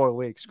 3-4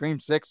 weeks. Scream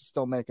 6 is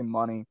still making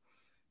money.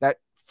 That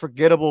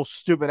forgettable,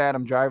 stupid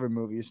Adam Driver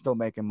movie is still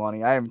making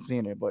money. I haven't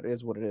seen it, but it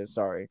is what it is.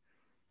 Sorry.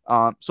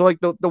 So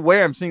the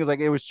way I'm seeing is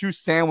it was too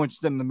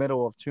sandwiched in the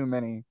middle of too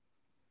many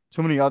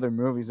other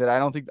movies that I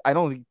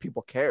don't think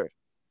people cared.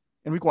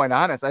 And to be quite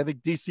honest, I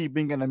think DC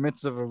being in the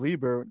midst of a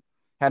reboot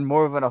had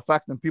more of an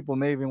effect than people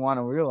may even want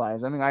to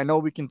realize. I mean, I know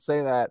we can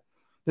say that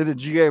did the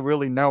GA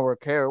really know or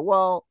care?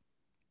 Well,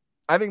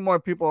 I think more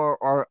people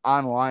are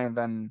online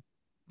than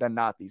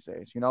not these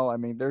days. I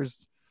mean,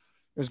 there's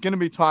going to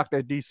be talk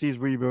that DC's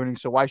rebooting,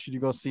 so why should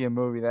you go see a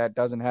movie that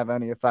doesn't have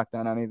any effect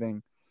on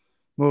anything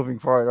moving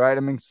forward, right? I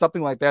mean,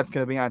 something like that's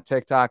going to be on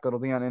TikTok, it'll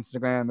be on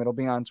Instagram, it'll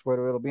be on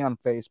Twitter, it'll be on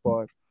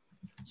Facebook.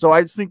 So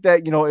I just think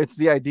that, it's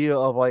the idea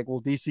of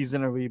DC's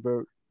in a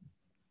reboot.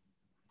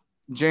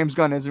 James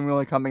Gunn isn't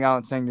really coming out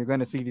and saying you're going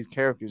to see these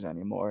characters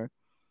anymore.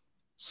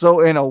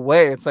 So in a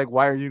way, it's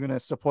why are you going to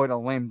support a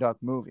lame duck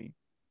movie?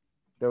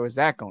 There was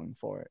that going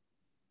for it.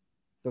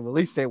 The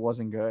release date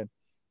wasn't good.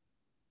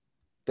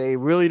 They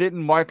really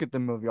didn't market the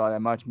movie all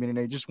that much, meaning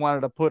they just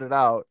wanted to put it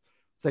out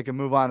so they could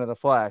move on to The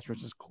Flash,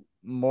 which is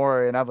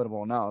more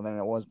inevitable now than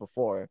it was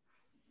before.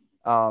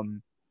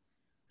 And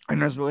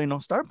there's really no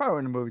star power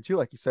in the movie too,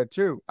 like you said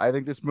too. I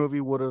think this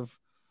movie would have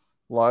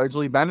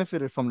largely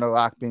benefited from The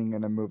Rock being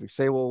in a movie.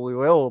 Say what we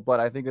will,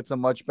 but I think it's a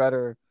much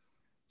better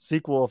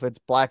sequel if it's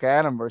Black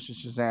Adam versus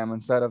Shazam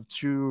instead of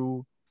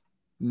two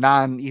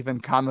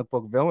non-even comic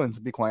book villains,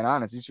 to be quite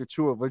honest. These are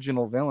two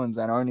original villains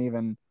that aren't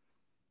even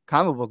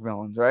comic book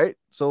villains, right?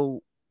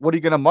 So what are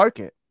you going to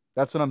market?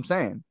 That's what I'm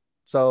saying.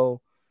 So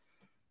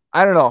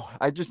I don't know.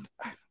 I just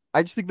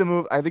think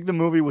the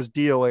movie was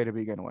DOA to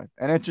begin with.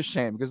 And it's a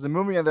shame because the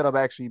movie ended up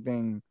actually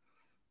being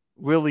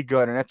really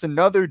good. And it's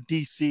another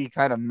DC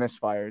kind of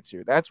misfire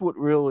too. That's what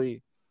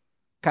really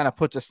kind of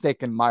puts a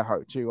stake in my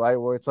heart too, right?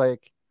 Where it's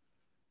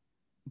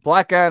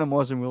Black Adam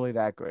wasn't really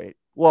that great.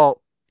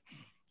 Well,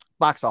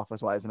 box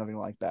office wise and everything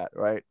like that,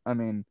 right? I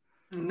mean,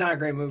 not a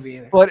great movie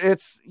either. But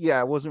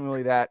it wasn't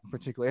really that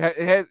particularly.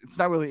 It's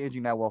not really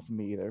aging that well for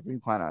me either, being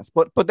quite honest.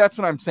 But that's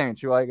what I'm saying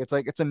too.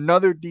 It's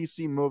another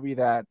DC movie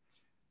that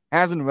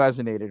hasn't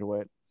resonated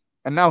with.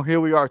 And now here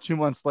we are 2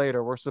 months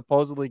later. We're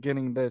supposedly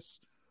getting this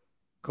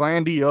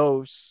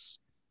grandiose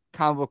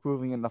comic book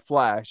movie in The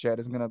Flash that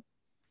is going to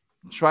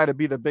try to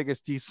be the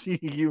biggest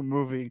DCU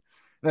movie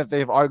that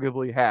they've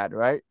arguably had,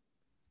 right?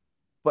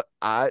 But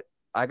I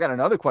got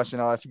another question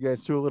I'll ask you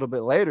guys too a little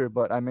bit later.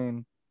 But I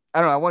mean, I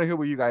don't know. I want to hear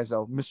what you guys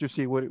though. Mr.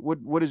 C,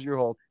 what is your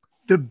whole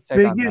take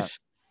on that?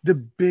 The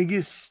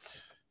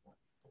biggest,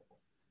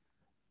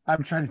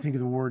 I'm trying to think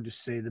of the word to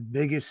say, the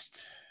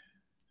biggest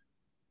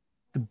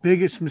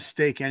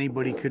mistake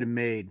anybody could have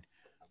made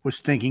was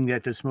thinking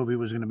that this movie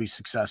was going to be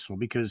successful.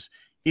 Because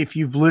if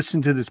you've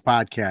listened to this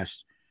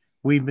podcast,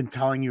 we've been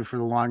telling you for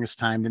the longest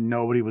time that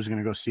nobody was going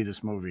to go see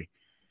this movie,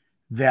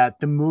 that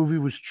the movie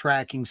was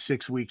tracking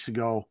 6 weeks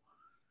ago.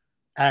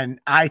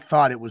 And I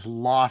thought it was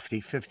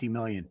lofty 50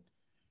 million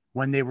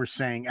when they were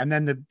saying, and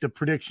then the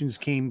predictions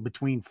came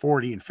between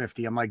 40 and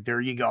 50. I'm like, there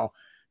you go.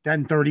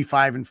 Then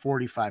 35 and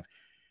 45,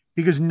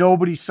 because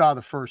nobody saw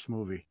the first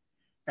movie.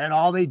 And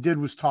all they did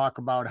was talk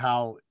about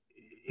how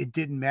it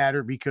didn't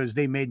matter because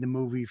they made the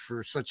movie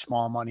for such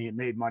small money. It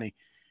made money.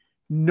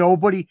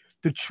 The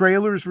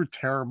trailers were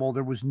terrible.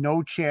 There was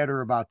no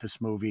chatter about this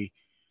movie.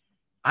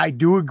 I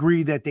do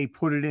agree that they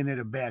put it in at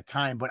a bad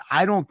time, but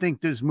I don't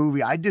think this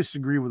movie, I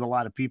disagree with a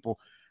lot of people.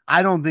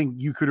 I don't think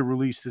you could have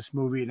released this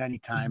movie at any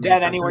time. It's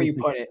dead anywhere you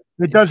put it.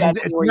 It's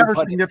never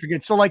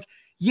significant. So like,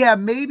 yeah,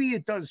 maybe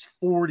it does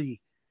 40,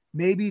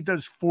 maybe it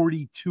does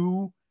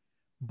 42,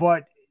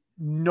 but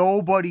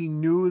nobody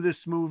knew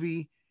this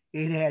movie.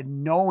 It had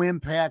no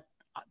impact.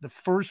 The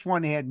first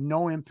one had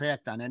no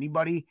impact on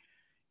anybody.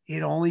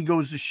 It only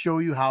goes to show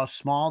you how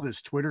small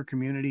this Twitter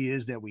community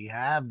is that we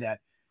have, that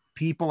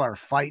people are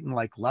fighting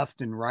like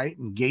left and right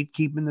and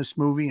gatekeeping this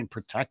movie and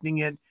protecting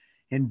it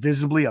and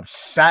visibly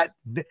upset.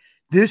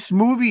 This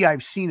movie,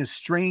 I've seen a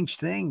strange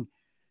thing.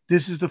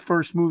 This is the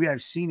first movie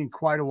I've seen in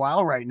quite a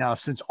while right now,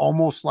 since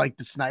almost like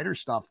the Snyder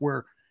stuff,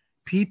 where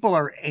people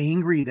are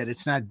angry that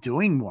it's not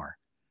doing more.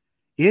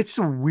 It's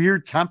a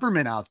weird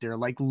temperament out there.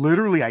 Like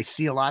literally, I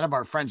see a lot of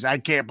our friends.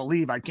 I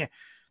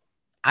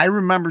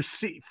remember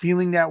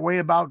feeling that way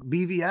about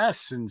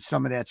BVS and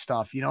some of that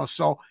stuff,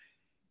 so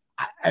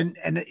and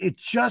it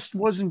just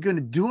wasn't going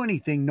to do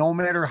anything, no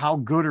matter how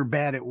good or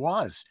bad it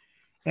was.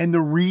 And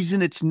the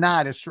reason it's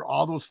not is for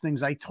all those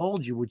things I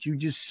told you, what you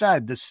just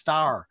said,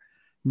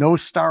 no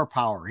star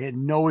power, it had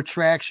no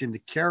attraction. The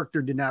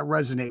character did not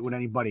resonate with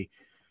anybody.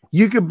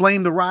 You could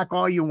blame The Rock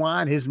all you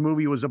want. His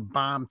movie was a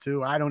bomb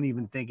too. I don't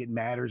even think it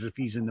matters if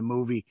he's in the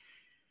movie.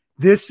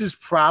 This is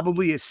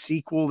probably a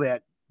sequel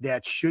that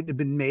shouldn't have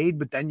been made,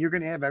 but then you're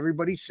going to have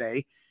everybody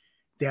say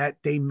that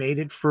they made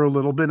it for a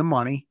little bit of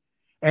money.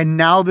 And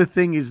now the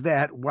thing is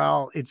that,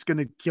 well, it's going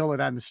to kill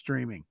it on the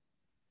streaming.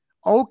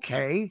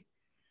 Okay.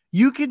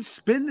 You can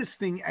spin this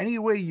thing any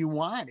way you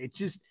want.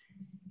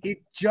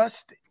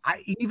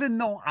 Even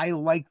though I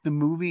liked the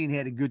movie and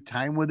had a good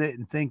time with it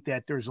and think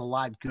that there's a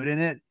lot good in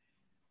it,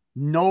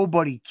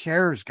 nobody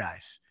cares,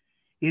 guys.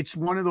 It's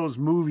one of those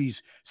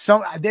movies.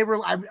 Some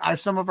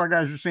of our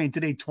guys were saying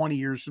today, 20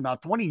 years from now,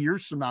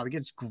 it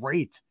gets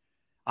great.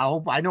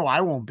 I know I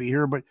won't be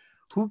here, but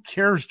who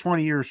cares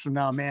 20 years from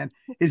now, man?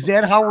 Is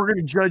that how we're going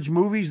to judge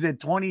movies,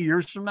 that 20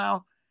 years from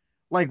now?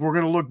 Like we're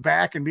going to look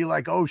back and be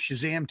like, oh,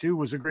 Shazam 2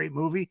 was a great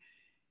movie.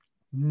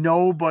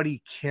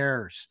 Nobody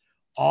cares.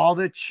 All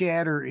the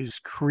chatter is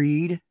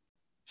Creed,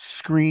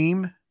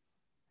 Scream,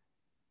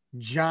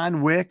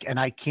 John Wick, and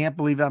I can't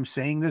believe I'm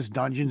saying this,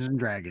 Dungeons and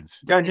Dragons.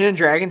 Dungeons and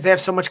Dragons, they have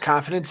so much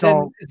confidence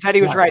in. It said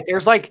he was right.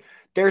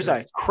 There's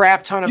a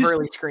crap ton of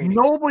early screenings.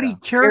 Nobody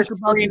cares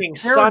about screening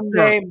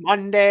Sunday,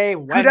 Monday,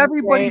 Wednesday. Could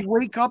everybody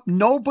wake up?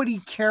 Nobody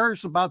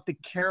cares about the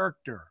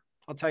character.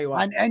 I'll tell you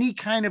what. On any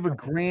kind of a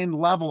grand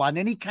level, on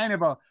any kind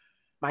of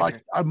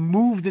a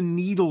move the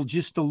needle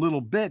just a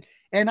little bit.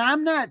 And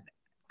I'm not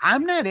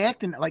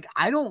acting like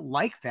I don't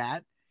like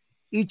that.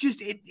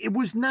 It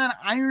was not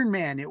Iron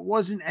Man. It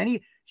wasn't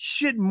any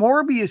shit.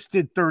 Morbius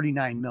did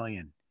 39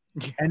 million.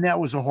 And that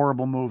was a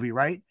horrible movie,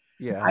 right?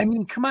 Yeah. I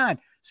mean, come on.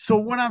 So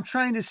what I'm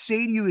trying to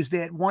say to you is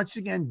that once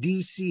again,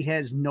 DC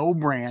has no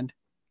brand.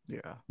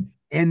 Yeah.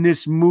 And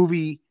this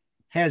movie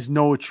has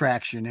no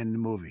attraction in the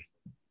movie.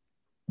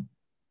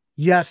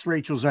 Yes,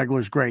 Rachel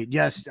Zegler's great.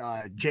 Yes,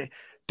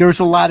 there's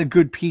a lot of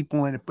good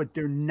people in it, but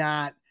they're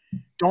not.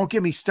 Don't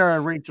get me started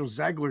on Rachel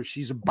Zegler.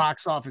 She's a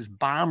box office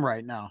bomb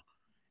right now.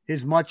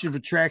 As much of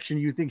attraction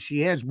you think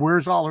she has,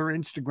 where's all her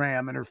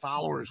Instagram and her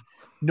followers?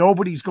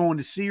 Nobody's going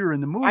to see her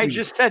in the movie. I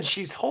just said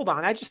she's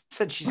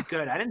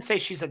good. I didn't say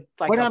she's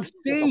but I'm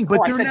saying, but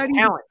they're not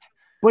talent.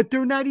 But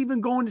they're not even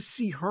going to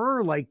see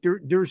her. Like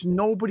there's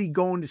nobody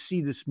going to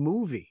see this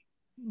movie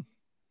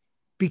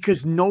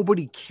because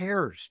nobody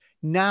cares.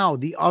 Now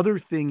the other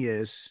thing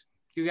is,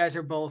 you guys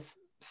are both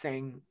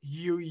saying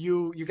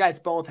you guys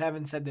both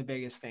haven't said the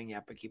biggest thing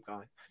yet, but keep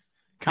going.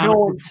 No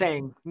one's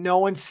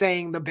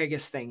saying the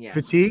biggest thing yet.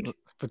 Fatigue.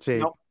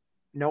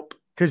 Nope.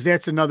 Because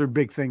that's another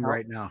big thing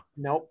right now.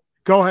 Nope.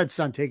 Go ahead,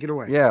 son. Take it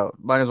away. Yeah,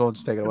 might as well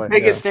just take it away.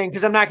 Biggest thing,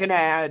 because I'm not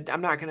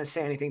gonna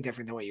say anything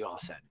different than what you all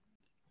said.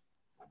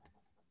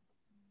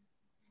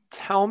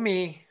 Tell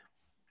me,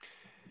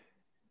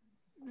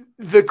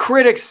 the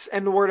critics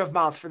and the word of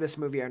mouth for this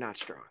movie are not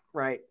strong,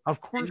 right?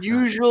 Of course.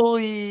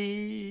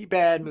 Usually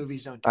bad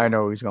movies don't. I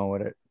know he's going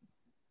with it.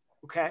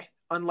 Okay,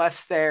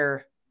 unless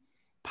they're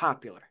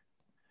popular.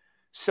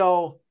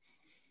 So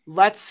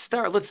Let's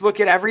look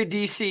at every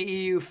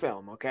DCEU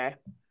film, okay?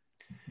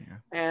 Yeah.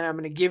 And I'm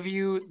going to give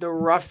you the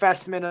rough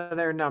estimate of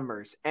their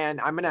numbers. And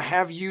I'm going to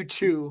have you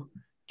two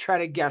try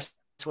to guess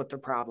what the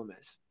problem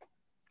is.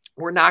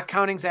 We're not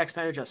counting Zack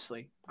Snyder Justice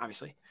League,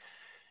 obviously.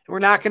 And we're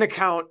not going to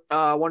count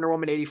Wonder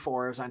Woman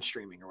 84. It was on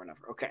streaming or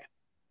whatever. Okay.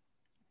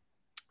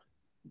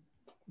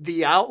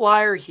 The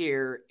outlier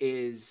here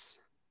is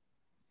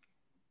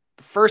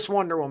the first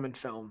Wonder Woman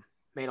film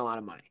made a lot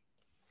of money.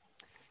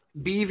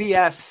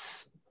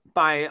 BVS,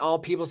 by all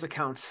people's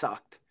accounts,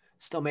 sucked.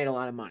 Still made a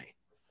lot of money.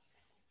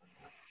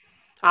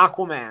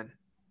 Aquaman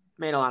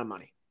made a lot of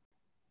money.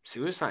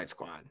 Suicide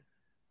Squad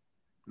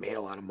made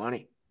a lot of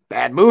money.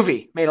 Bad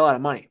movie made a lot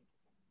of money.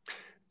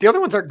 The other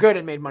ones are good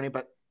and made money,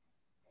 but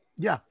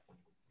yeah.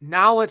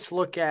 Now let's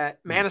look at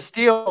Man of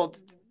Steel.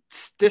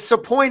 It's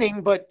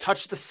disappointing, but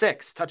touch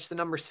the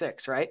number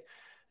 6, right?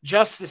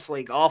 Justice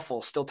League,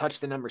 awful, still touch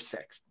the number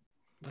 6.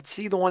 Let's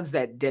see the ones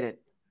that didn't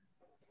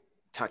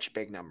touch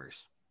big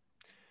numbers.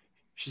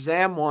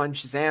 Shazam 1,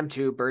 Shazam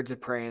 2, Birds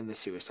of Prey, and the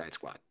Suicide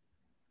Squad.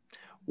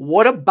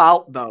 What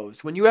about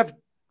those?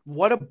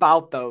 What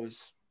about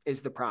those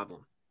is the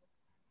problem?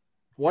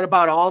 What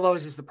about all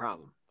those is the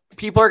problem?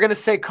 People are going to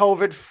say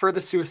COVID for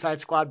the Suicide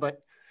Squad,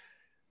 but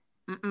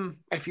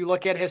if you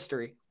look at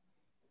history.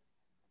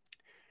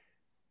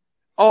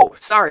 Oh,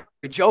 sorry.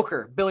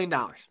 Joker, $1 billion.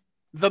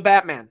 The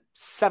Batman,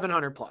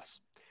 700 plus.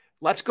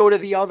 Let's go to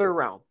the other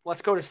realm.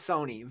 Let's go to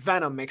Sony.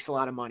 Venom makes a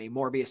lot of money.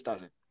 Morbius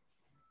doesn't.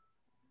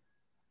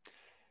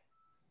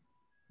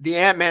 The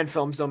Ant-Man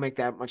films don't make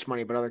that much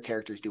money, but other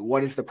characters do.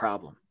 What is the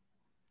problem?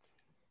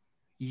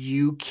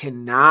 You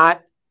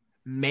cannot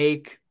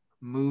make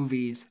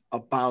movies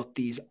about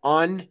these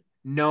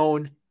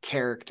unknown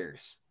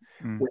characters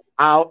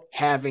without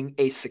having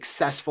a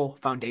successful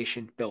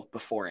foundation built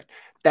before it.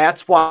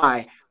 That's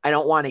why I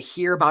don't want to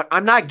hear about.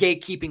 I'm not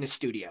gatekeeping a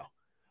studio.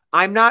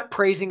 I'm not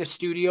praising a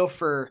studio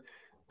for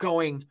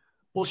going,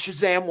 well,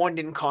 Shazam 1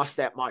 didn't cost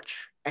that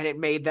much and it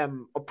made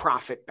them a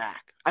profit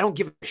back. I don't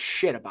give a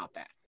shit about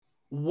that.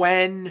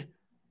 When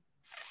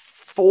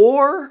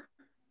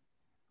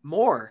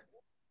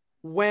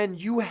when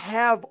you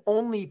have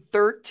only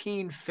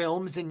 13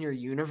 films in your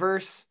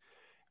universe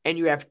and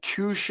you have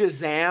 2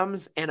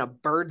 Shazams and a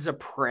Birds of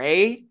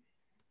Prey,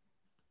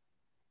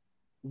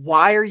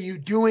 why are you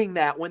doing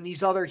that when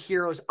these other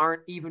heroes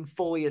aren't even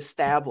fully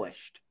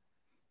established?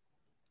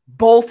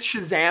 Both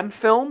Shazam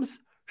films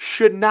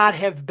should not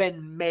have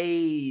been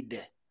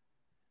made.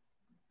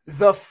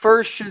 The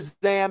first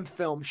Shazam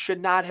film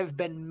should not have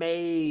been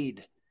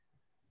made.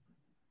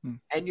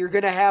 And you're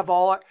going to have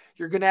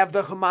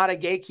the Hamada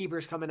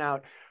gatekeepers coming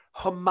out.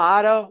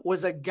 Hamada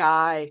was a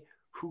guy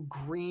who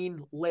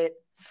greenlit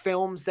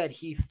films that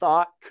he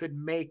thought could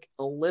make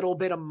a little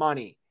bit of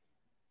money.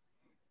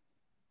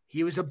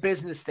 He was a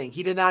business thing.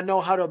 He did not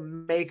know how to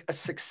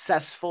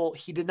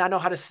he did not know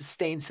how to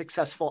sustain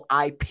successful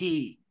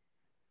IP.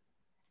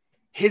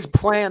 His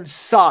plan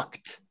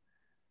sucked.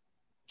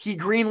 He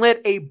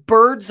greenlit a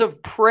Birds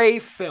of Prey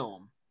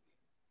film.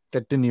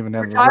 That didn't even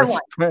have which the Birds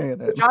of Prey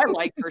in it. Which I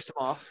like, first of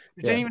all.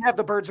 It didn't even have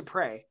the Birds of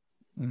Prey.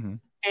 Mm-hmm.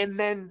 And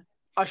then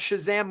a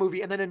Shazam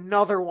movie, and then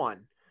another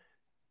one.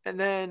 And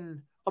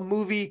then a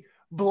movie,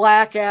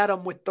 Black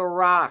Adam with The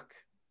Rock.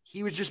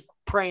 He was just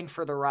praying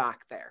for The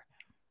Rock there.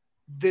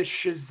 The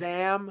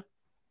Shazam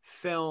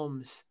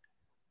films,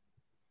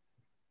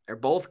 they're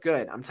both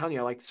good. I'm telling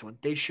you, I like this one.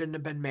 They shouldn't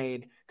have been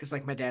made because,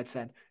 like my dad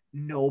said,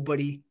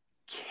 nobody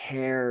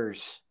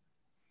cares.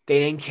 They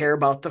didn't care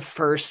about the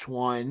first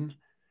one.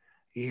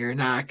 You're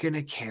not going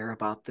to care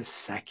about the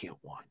second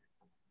one.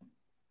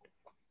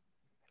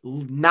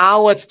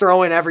 Now let's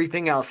throw in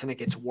everything else and it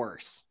gets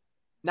worse.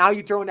 Now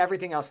you throw in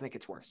everything else and it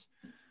gets worse.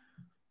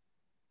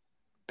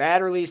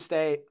 Bad release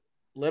date,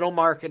 little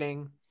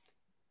marketing.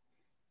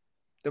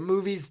 The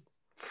movies,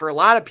 for a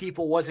lot of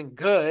people, wasn't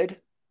good.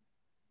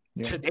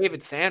 Yeah. To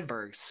David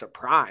Sandberg's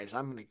surprise.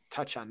 I'm going to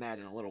touch on that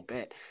in a little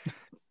bit.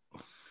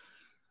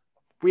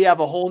 We have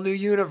a whole new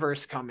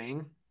universe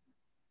coming,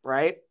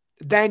 right?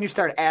 Then you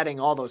start adding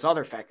all those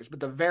other factors. But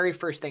the very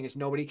first thing is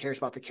nobody cares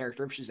about the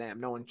character of Shazam.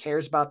 No one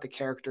cares about the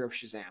character of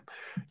Shazam.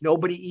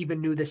 Nobody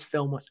even knew this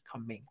film was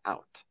coming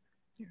out.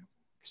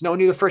 Because no one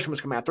knew the first one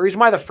was coming out. The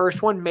reason why the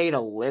first one made a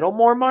little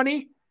more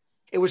money,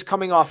 it was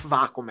coming off of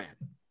Aquaman.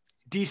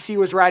 DC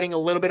was riding a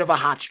little bit of a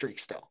hot streak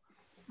still.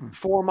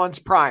 4 months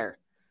prior.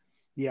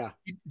 Yeah.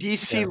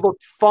 DC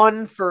looked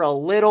fun for a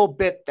little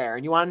bit there.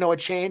 And you want to know a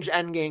change?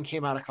 Endgame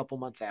came out a couple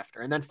months after.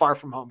 And then Far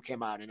From Home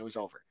came out and it was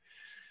over.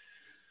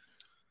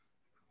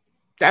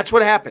 That's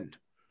what happened.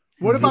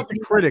 What about the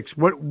critics?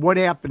 What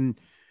happened?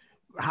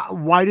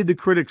 Why did the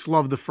critics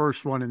love the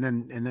first one and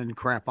then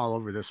crap all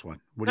over this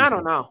one? I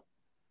don't know.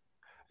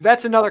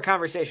 That's another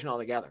conversation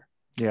altogether.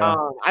 Yeah.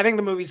 I think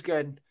the movie's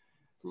good.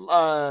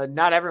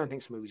 Not everyone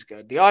thinks the movie's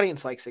good. The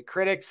audience likes it.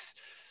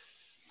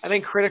 I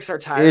think critics are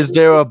tired. Is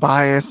there a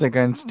bias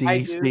against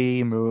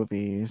DC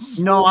movies?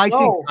 No, I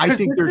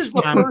think there's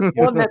the first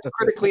one that's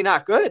critically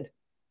not good.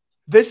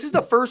 This is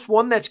the first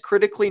one that's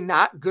critically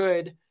not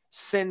good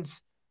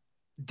since,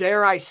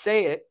 dare I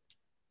say it,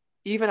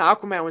 even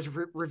Aquaman was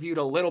reviewed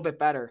a little bit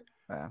better.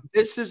 Yeah.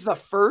 This is the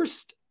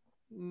first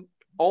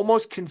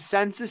almost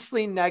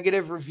consensusly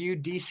negative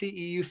reviewed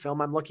DCEU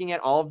film. I'm looking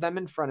at all of them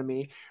in front of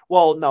me.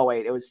 Well, no,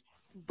 wait, it was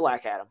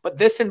Black Adam. But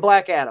this and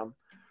Black Adam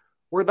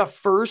were the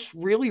first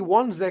really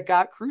ones that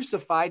got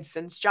crucified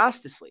since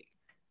Justice League.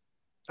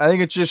 I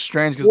think it's just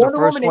strange because the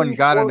first one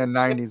got in the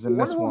 90s and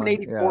this one. Wonder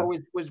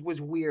Woman 84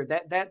 was weird.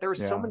 That there was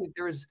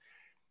there was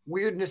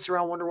weirdness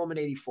around Wonder Woman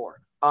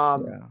 84.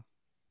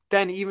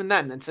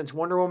 Then since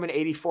Wonder Woman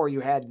 84, you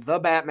had the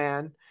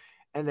Batman,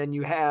 and then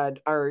you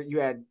had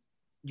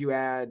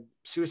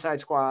Suicide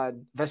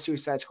Squad, the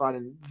Suicide Squad,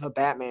 and the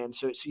Batman.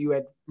 So you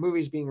had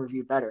movies being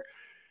reviewed better.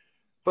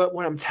 But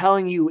what I'm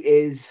telling you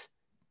is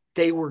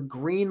they were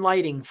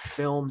greenlighting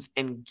films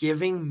and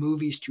giving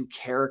movies to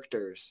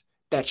characters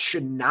that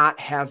should not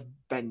have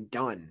been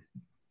done.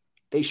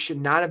 They should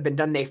not have been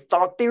done. They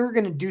thought they were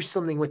going to do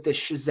something with this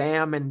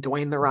Shazam and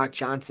Dwayne The Rock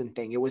Johnson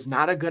thing. It was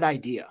not a good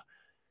idea.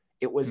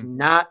 It was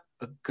not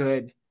a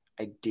good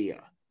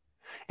idea.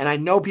 And I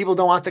know people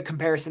don't want the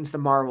comparisons to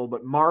Marvel,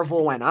 but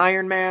Marvel went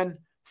Iron Man,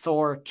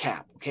 Thor,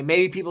 Cap. Okay,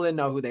 maybe people didn't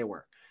know who they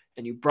were.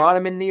 And you brought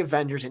them in the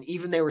Avengers, and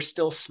even they were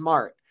still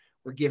smart.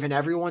 We're giving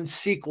everyone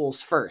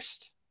sequels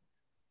first.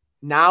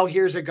 Now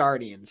here's a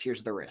Guardians.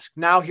 Here's the risk.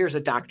 Now here's a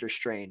Doctor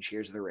Strange.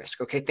 Here's the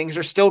risk. Okay, things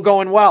are still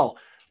going well.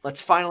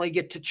 Let's finally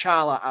get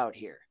T'Challa out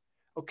here.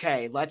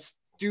 Okay, let's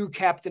do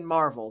Captain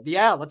Marvel.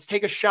 Yeah, let's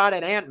take a shot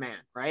at Ant-Man,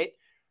 right?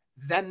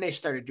 Then they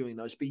started doing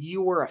those. But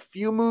you were a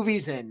few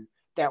movies in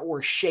that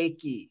were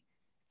shaky.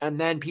 And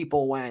then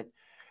people went,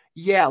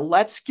 yeah,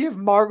 let's give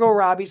Margot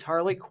Robbie's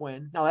Harley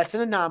Quinn. Now, that's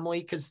an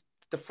anomaly because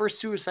the first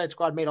Suicide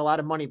Squad made a lot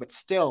of money, but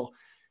still,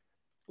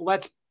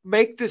 let's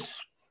make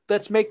this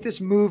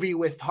movie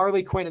with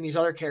Harley Quinn and these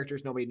other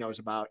characters nobody knows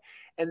about.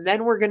 And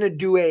then we're going to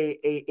do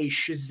a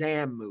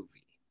Shazam movie.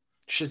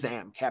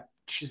 Shazam.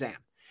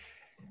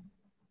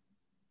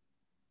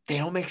 They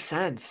don't make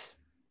sense.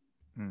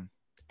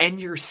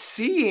 And you're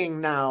seeing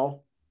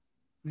now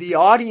the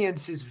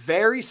audience is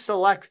very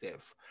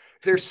selective.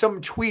 There's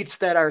some tweets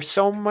that are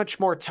so much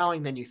more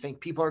telling than you think.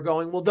 People are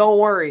going, well, don't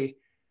worry.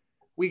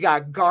 We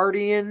got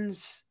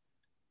Guardians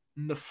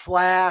and The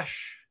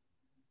Flash.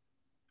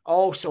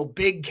 Oh, so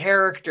big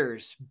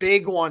characters,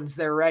 big ones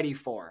they're ready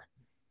for.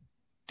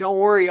 Don't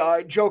worry,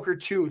 Joker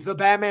 2, the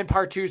Batman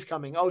Part 2 is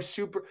coming. Oh,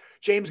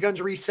 James Gunn's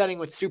resetting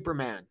with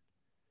Superman.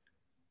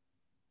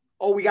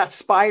 Oh, we got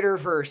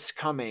Spider-Verse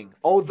coming.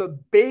 Oh, the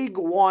big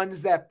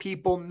ones that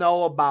people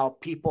know about,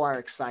 people are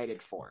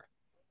excited for.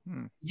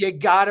 You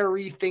got to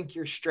rethink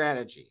your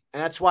strategy.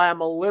 And that's why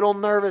I'm a little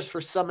nervous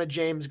for some of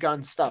James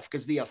Gunn's stuff,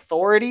 because the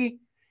Authority,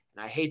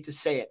 and I hate to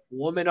say it,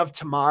 Woman of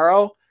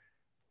Tomorrow,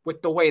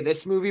 with the way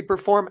this movie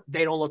performed,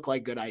 they don't look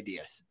like good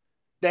ideas.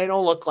 They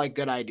don't look like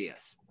good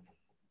ideas.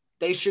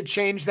 They should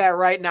change that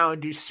right now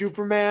and do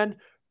Superman,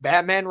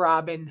 Batman,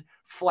 Robin,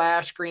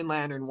 Flash, Green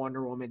Lantern,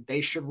 Wonder Woman. They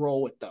should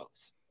roll with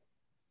those.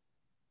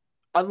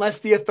 Unless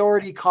the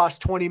Authority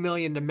costs $20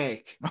 million to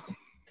make.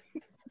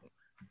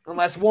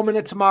 Unless Woman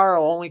of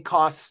Tomorrow only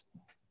costs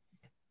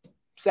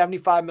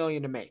 $75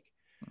 million to make.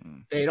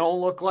 They don't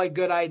look like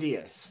good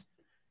ideas.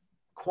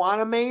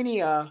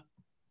 Quantumania,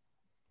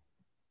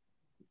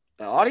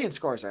 the audience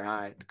scores are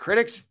high. The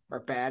critics are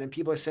bad. And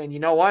people are saying, you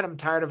know what? I'm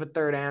tired of a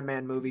third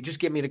Ant-Man movie. Just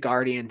give me the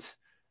Guardians.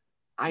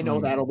 I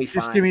know that'll be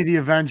fine. Just give me the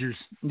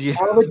Avengers. Yeah.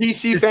 All the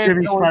DC fans. Give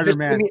me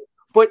Spider-Man.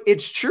 But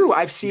it's true.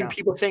 I've seen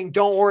people saying,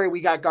 don't worry,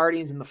 we got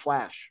Guardians and the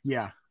Flash.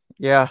 Yeah.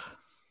 Yeah.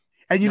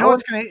 And you know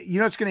what's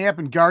gonna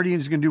happen?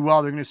 Guardians is gonna do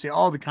well. They're gonna say,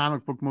 "Oh, the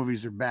comic book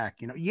movies are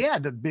back." You know,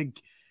 the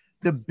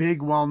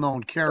big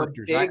well-known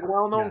characters. The big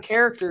well-known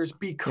characters,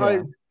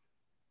 because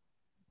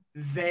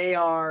they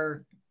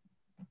are,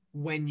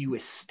 when you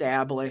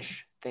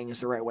establish things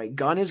the right way.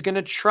 Gunn is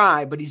gonna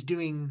try, but he's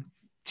doing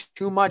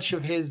too much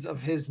of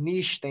his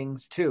niche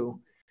things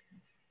too.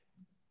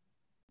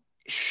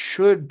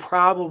 Should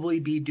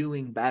probably be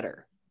doing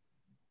better.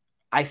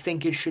 I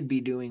think it should be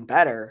doing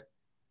better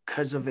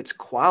because of its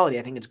quality.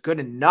 I think it's good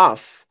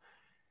enough.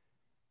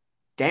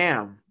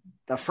 Damn.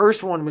 The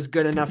first one was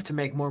good enough to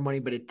make more money,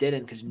 but it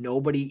didn't because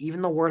nobody,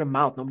 even the word of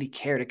mouth, nobody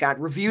cared. It got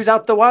reviews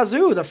out the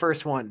wazoo, the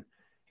first one.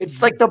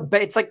 It's like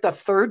the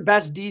third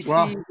best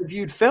DC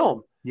reviewed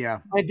film. Yeah.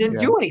 It didn't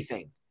do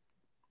anything.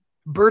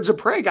 Birds of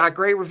Prey got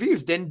great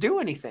reviews, didn't do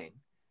anything.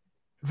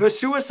 The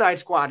Suicide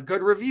Squad,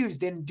 good reviews,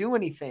 didn't do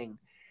anything.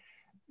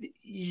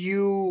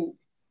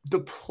 The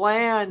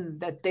plan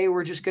that they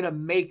were just going to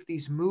make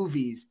these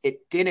movies, it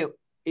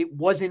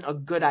wasn't a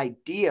good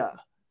idea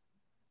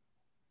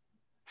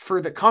for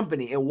the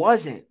company. It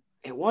wasn't.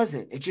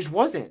 It just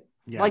wasn't.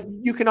 Yeah. Like,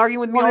 you can argue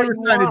with me. They were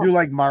trying to do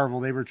like Marvel.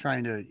 They were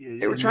trying to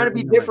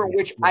be different,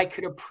 which I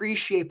could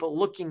appreciate. But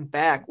looking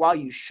back, wow,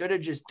 you should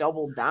have just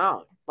doubled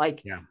down.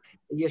 Like,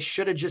 you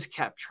should have just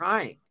kept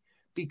trying,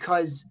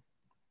 because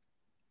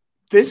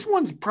this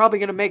one's probably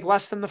going to make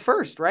less than the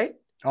first, right?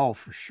 Oh,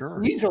 for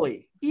sure.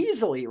 Easily,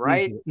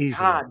 right? Easily.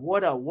 God,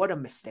 what a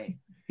mistake.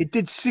 It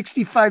did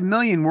 $65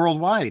 million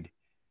worldwide.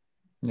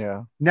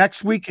 Yeah.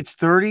 Next week it's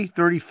 30,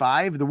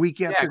 35. The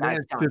week after that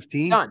it's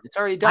 15. It's done. It's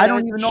already done. I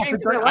don't even know if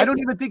it does. I don't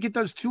even think it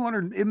does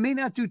 200. It may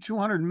not do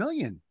 200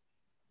 million.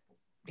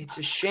 It's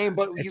a shame,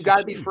 but you got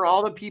to be, for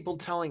all the people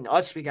telling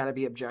us, we got to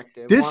be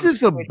objective. This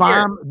is a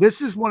bomb.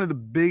 This is one of the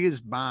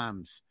biggest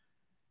bombs.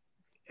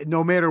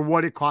 No matter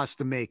what it costs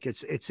to make,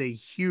 it's a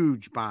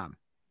huge bomb.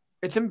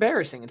 It's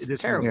embarrassing. It's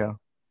terrible. Yeah.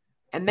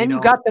 And then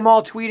you got them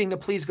all tweeting to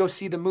please go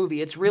see the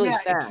movie. It's really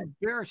sad. It's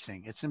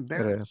embarrassing. It's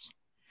embarrassing. It is.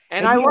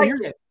 And I like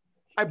it.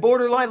 I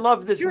borderline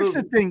love this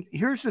movie.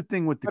 Here's the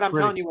thing with the critics,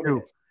 I'm telling you what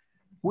it is.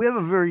 We have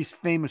a very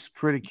famous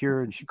critic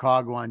here in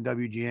Chicago on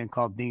WGN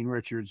called Dean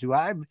Richards,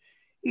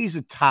 he's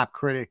a top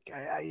critic.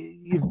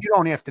 You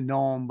don't have to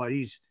know him, but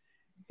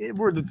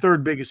we're the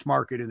third biggest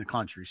market in the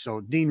country.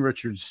 So Dean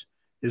Richards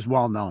is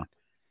well known.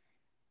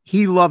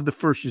 He loved the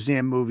first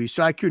Shazam movie,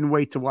 so I couldn't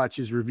wait to watch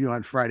his review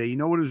on Friday. You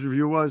know what his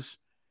review was?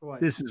 What?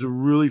 This is a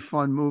really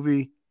fun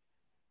movie.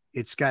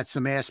 It's got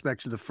some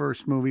aspects of the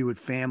first movie with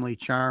family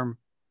charm.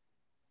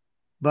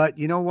 But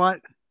you know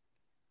what?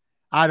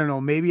 I don't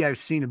know. Maybe I've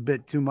seen a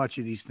bit too much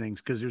of these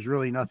things because there's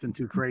really nothing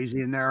too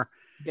crazy in there.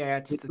 Yeah,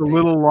 it's a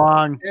little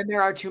long. And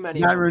there are too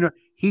many.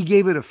 He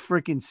gave it a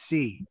freaking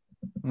C.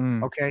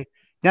 Okay.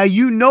 Now,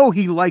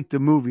 he liked the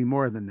movie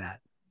more than that.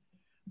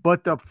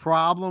 But the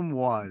problem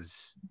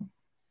was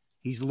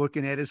he's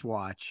looking at his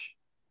watch.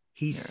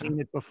 He's seen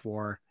it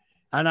before.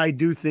 And I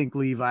do think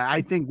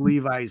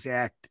Levi's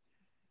act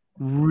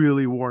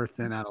really wore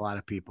thin on a lot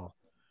of people.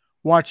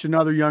 Watch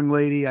another young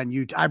lady on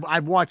YouTube.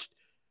 I've watched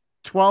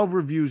 12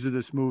 reviews of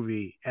this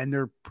movie, and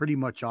they're pretty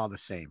much all the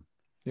same.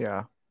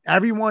 Yeah.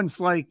 Everyone's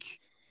like,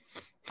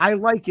 I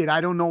like it.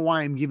 I don't know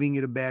why I'm giving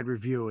it a bad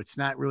review. It's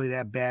not really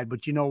that bad,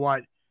 but you know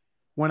what?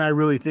 When I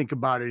really think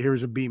about it,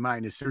 here's a B-.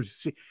 Here's a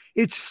C.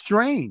 It's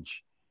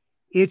strange.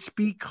 It's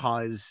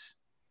because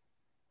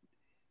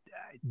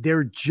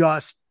they're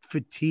just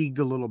fatigued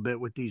a little bit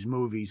with these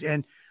movies.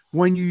 And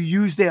when you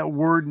use that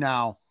word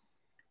now,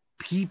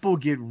 people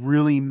get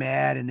really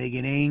mad and they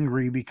get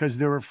angry because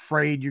they're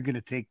afraid you're going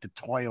to take the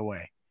toy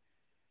away.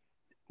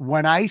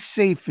 When I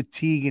say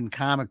fatigue in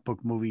comic book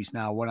movies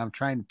now, what I'm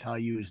trying to tell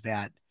you is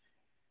that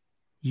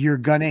you're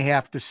going to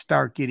have to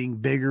start getting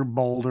bigger,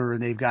 bolder,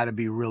 and they've got to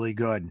be really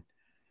good.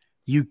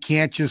 You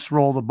can't just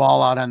roll the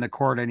ball out on the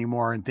court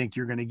anymore and think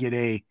you're going to get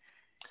a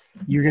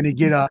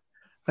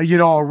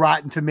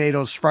Rotten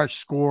Tomatoes fresh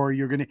score.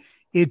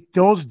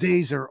 Those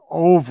days are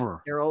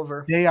over. They're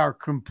over. They are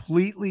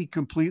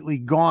completely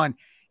gone.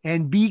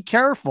 And be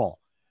careful,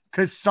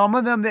 because some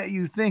of them that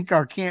you think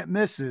are can't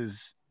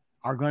misses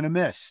are going to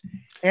miss.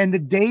 And the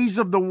days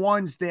of the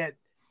ones that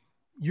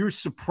you're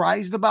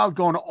surprised about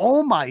going,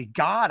 oh my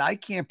God, I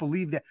can't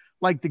believe that.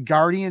 Like the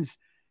Guardians,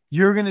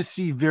 you're going to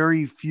see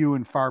very few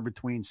and far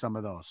between some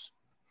of those.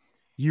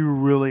 You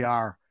really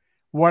are.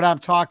 What I'm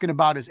talking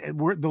about is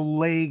the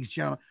legs,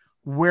 gentlemen.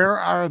 Where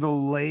are the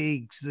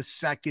legs the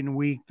second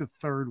week, the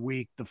third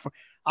week?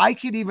 I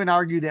could even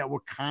argue that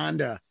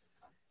Wakanda,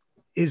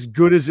 as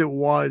good as it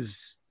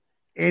was,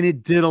 and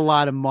it did a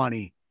lot of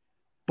money,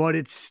 but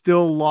it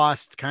still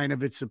lost kind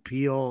of its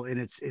appeal. And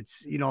it's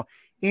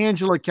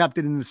Angela kept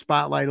it in the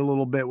spotlight a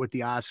little bit with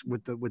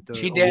the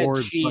she did.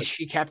 awards,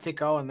 she kept it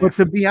going there. But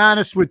to be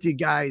honest with you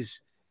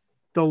guys,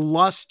 the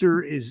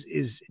luster is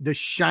the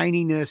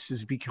shininess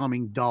is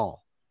becoming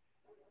dull.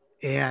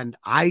 And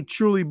I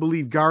truly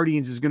believe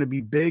Guardians is going to be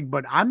big,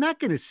 but I'm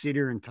not going to sit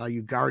here and tell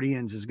you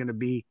Guardians is going to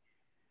be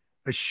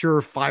a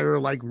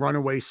surefire like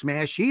runaway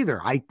smash either.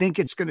 I think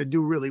it's going to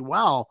do really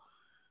well,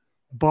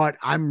 but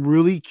I'm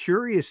really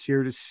curious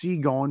here to see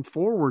going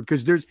forward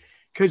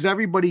because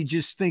everybody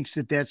just thinks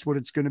that that's what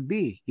it's going to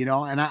be, and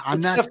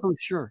I'm not so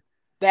sure.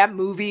 That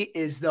movie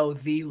is, though,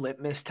 the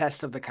litmus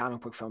test of the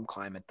comic book film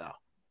climate, though.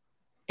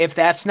 If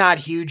that's not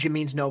huge, it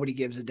means nobody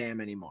gives a damn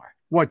anymore.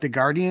 What, the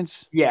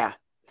Guardians? Yeah.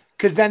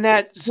 Because then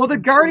the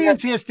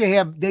Guardians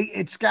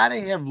it's got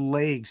to have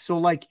legs. So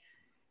like,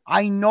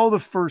 I know the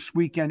first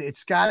weekend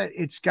it's got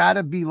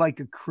to be like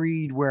a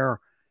Creed where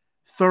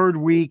third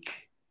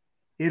week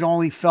it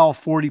only fell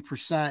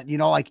 40%.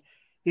 Like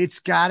it's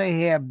got to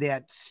have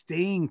that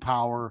staying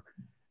power,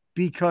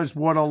 because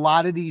what a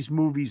lot of these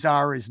movies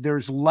are is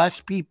there's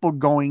less people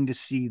going to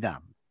see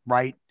them,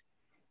 right?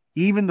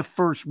 Even the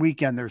first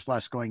weekend there's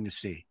less going to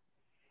see,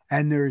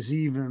 and there's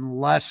even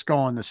less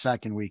going the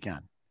second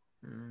weekend.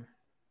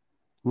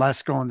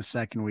 Less going the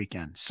second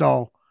weekend.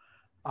 So,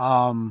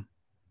 Guardians,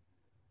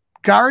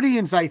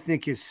 I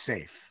think, is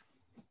safe.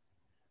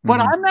 But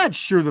I'm not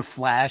sure the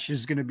Flash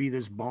is going to be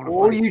this bona fide.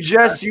 Oh, you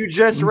just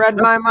read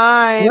my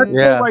mind. Let's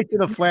go right to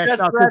the Flash. You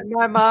just read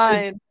my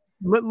mind.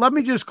 Let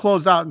me just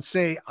close out and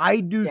say, I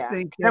do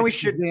think that then we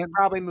should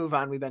probably move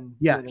on. We've been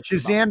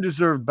Shazam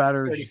deserved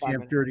better.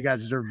 Shazam Purity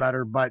guys deserve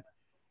better, but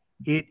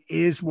it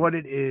is what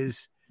it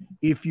is.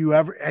 If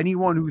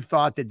anyone who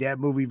thought that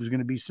movie was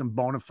going to be some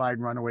bona fide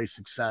runaway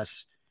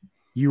success,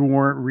 you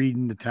weren't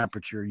reading the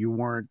temperature. You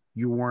weren't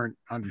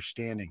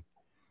understanding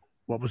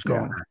what was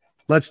going on.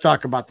 Let's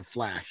talk about the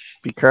Flash.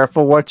 Be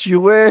careful what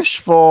you wish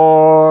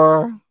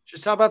for.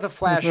 Just talk about the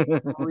Flash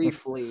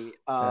briefly.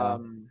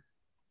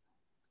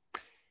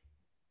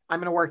 I'm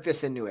going to work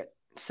this into it.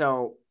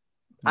 So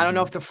I don't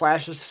know if the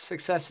Flash's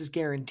success is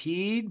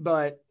guaranteed,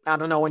 but I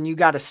don't know, when you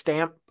got a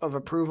stamp of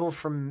approval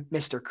from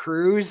Mr.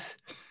 Cruz,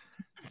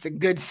 it's a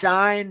good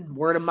sign.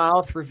 Word of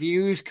mouth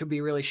reviews could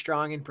be really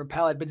strong and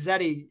propel it. But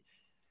Zeddy,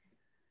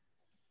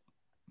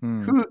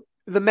 who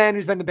the man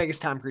who's been the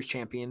biggest Tom Cruise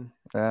champion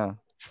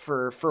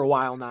for a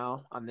while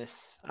now on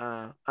this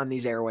on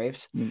these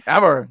airwaves.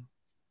 Ever.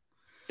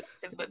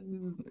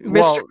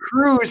 Mr.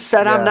 Cruz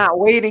said, "I'm not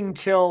waiting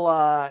till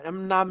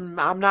I'm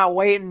not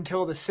waiting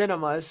till the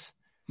cinemas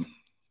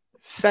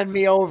send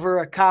me over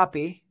a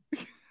copy."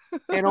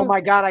 And oh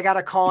my God, I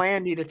gotta call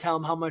Andy to tell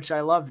him how much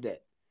I loved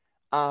it.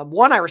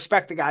 One, I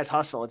respect the guy's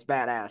hustle. It's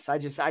badass. I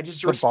just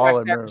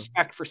respect that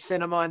respect for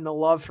cinema and the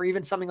love for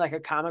even something like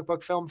a comic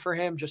book film for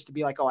him, just to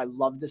be like, oh, I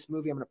love this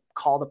movie. I'm going to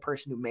call the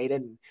person who made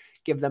it and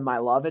give them my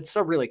love. It's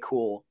so really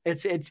cool.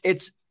 It's in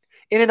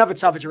and of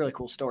itself, it's a really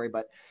cool story,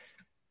 but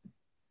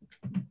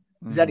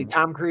Zeddy,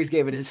 Tom Cruise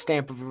gave it his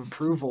stamp of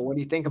approval. What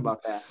do you think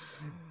about that?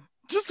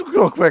 Just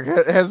real quick,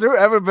 has there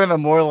ever been a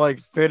more like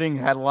fitting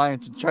headline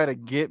to try to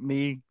get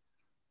me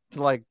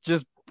to like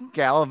just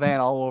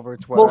gallivant all over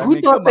Twitter? Well,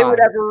 who thought they would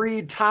ever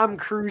read Tom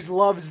Cruise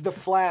loves the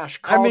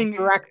Flash?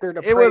 Director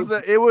to it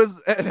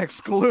was an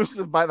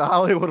exclusive by the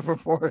Hollywood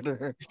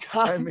Reporter.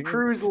 Tom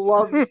Cruise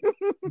loves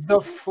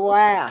the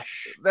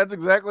Flash. That's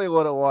exactly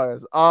what it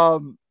was.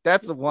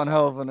 That's one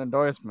hell of an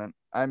endorsement.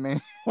 I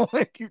mean,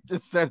 like you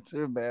just said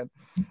too, man.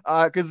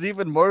 Because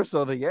even more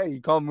so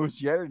you call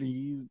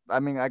Muschietti.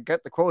 I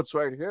get the quotes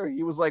right here.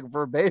 He was like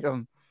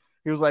verbatim.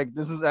 He was like,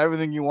 "This is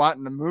everything you want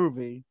in a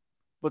movie."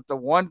 But the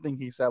one thing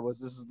he said was,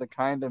 "This is the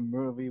kind of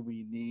movie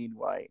we need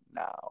right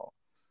now."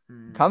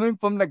 Coming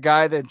from the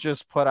guy that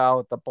just put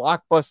out the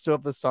blockbuster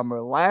of the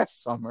summer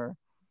last summer,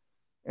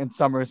 and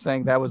summer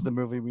saying that was the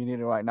movie we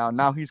needed right now.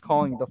 Now he's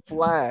calling The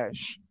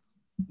Flash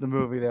the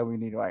movie that we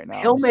need right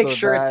now. He'll make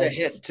sure it's a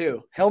hit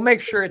too. He'll make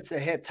sure it's a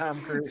hit,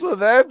 Tom Cruise. So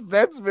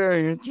that's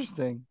very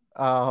interesting.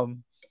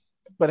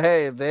 But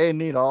hey, they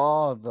need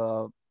all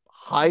the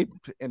hype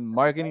and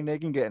marketing they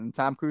can get. And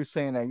Tom Cruise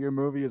saying that your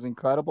movie is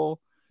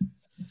incredible.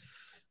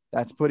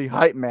 That's pretty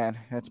hype, man.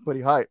 That's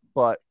pretty hype.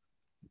 But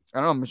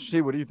I don't know, Mr.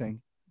 C, what do you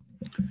think?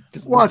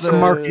 Well, it's a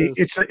marketing.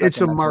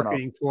 It's a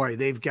marketing ploy.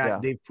 They've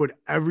put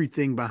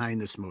everything behind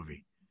this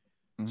movie.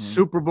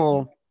 Super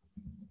Bowl.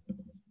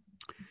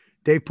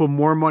 They put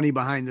more money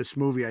behind this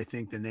movie, I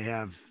think, than they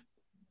have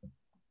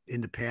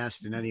in the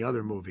past in any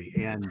other movie.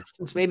 And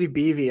since maybe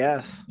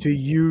BVS. To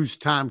use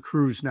Tom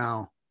Cruise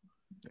now.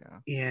 Yeah.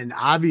 And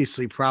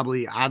obviously,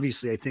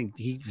 I think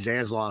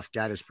Zaslav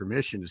got his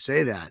permission to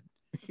say that.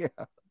 Yeah.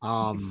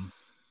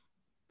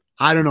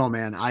 I don't know,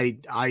 man.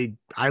 I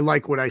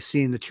like what I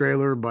see in the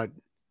trailer, but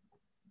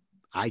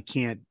I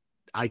can't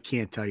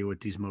tell you what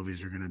these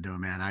movies are going to do,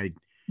 man.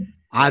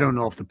 I don't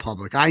know if the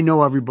public. I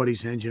know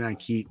everybody's hinging on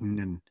Keaton,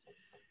 and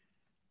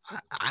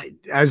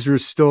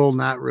Ezra's still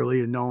not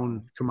really a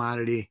known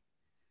commodity.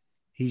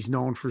 He's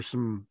known for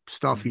some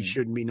stuff he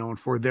shouldn't be known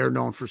for. They're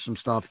known for some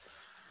stuff.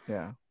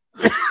 Yeah.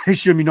 He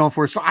shouldn't be known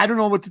for. So I don't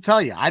know what to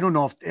tell you. I don't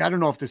know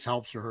if this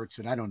helps or hurts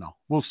it. I don't know.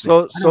 We'll see.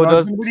 So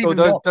does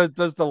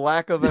the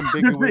lack of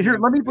ambiguity? Here,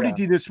 let me put it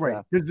to you this way.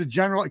 Does the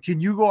general?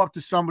 Can you go up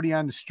to somebody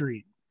on the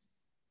street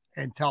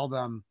and tell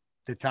them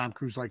that Tom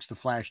Cruise likes the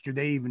Flash? Do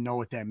they even know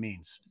what that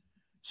means?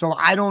 So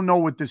I don't know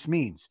what this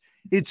means.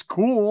 It's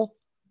cool.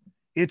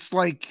 It's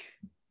like,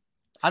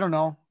 I don't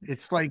know.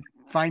 It's like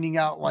finding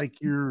out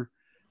like your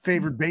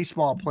favorite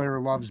baseball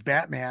player loves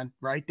Batman,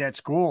 right?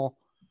 That's cool.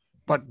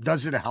 But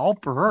does it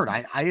help or hurt?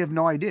 I have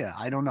no idea.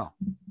 I don't know.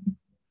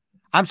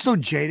 I'm so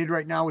jaded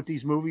right now with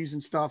these movies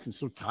and stuff, and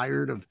so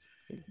tired of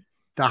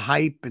the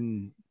hype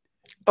and.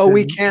 Oh,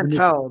 we can't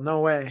tell.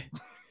 No way.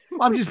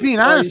 I'm just being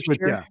honest with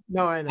you.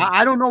 No, I know.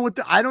 I don't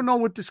know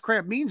what this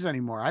crap means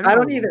anymore. I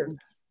don't either.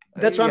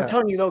 That's what I'm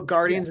telling you, though.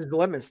 Guardians is the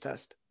litmus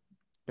test.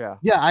 Yeah.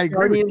 Yeah, I agree.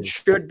 Guardians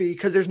should be,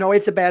 because there's no way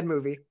it's a bad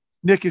movie.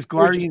 Nick, is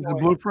Guardians the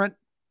blueprint?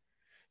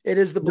 It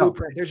is the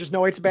blueprint. There's just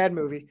no way it's a bad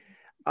movie.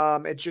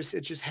 It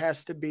just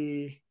has to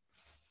be.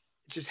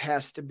 It just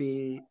has to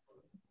be.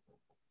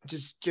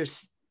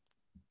 Just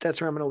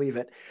that's where I'm going to leave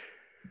it.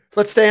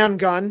 Let's stay on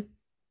Gunn.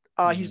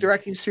 He's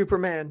directing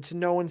Superman, to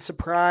no one's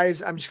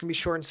surprise. I'm just going to be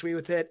short and sweet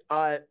with it.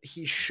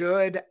 He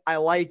should. I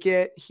like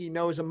it. He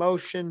knows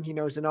emotion. He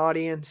knows an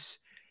audience.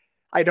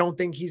 I don't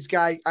think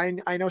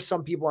I know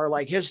some people are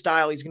like, his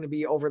style, he's going to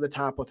be over the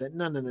top with it.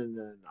 No.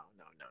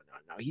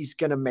 He's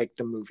going to make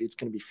the movie. It's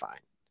going to be fine.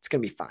 It's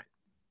going to be fine.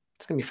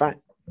 It's going to be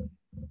fine.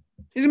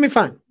 He's going to be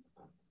fine.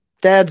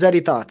 Dad,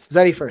 Zeddy thoughts.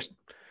 Zeddy first.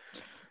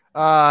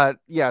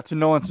 To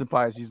no one's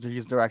surprise,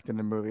 he's directing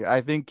the movie.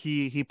 I think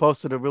he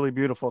posted a really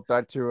beautiful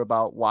thread too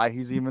about why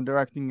he's even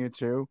directing it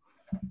too.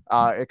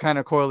 It kind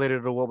of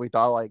correlated to what we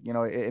thought. Like,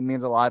 it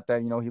means a lot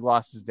that, he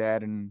lost his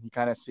dad, and he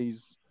kind of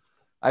sees,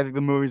 I think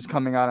the movie's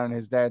coming out on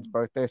his dad's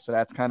birthday, so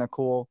that's kind of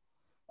cool.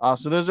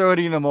 So there's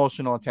already an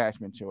emotional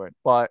attachment to it,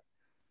 but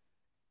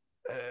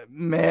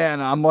man,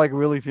 I'm like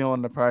really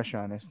feeling the pressure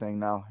on this thing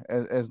now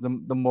as the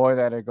more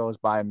that it goes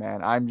by,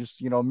 man. I'm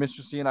just,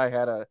 Mr. C and I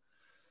had a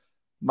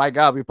my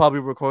God, we probably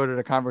recorded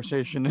a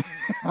conversation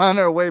on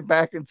our way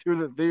back into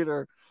the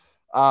theater.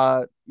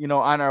 On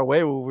our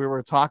way, we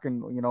were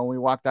talking, we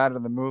walked out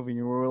of the movie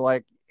and we were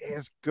like,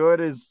 as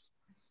good as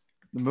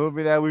the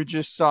movie that we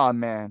just saw,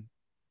 man,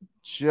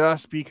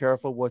 just be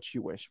careful what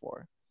you wish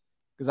for.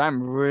 Because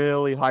I'm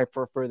really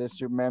hyped for this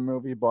Superman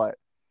movie, but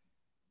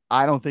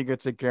I don't think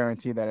it's a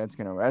guarantee that it's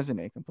going to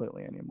resonate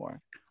completely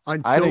anymore.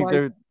 I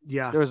think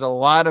there's a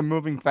lot of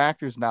moving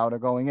factors now that are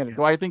going in. Yeah.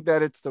 Do I think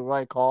that it's the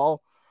right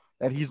call,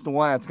 that he's the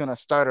one that's going to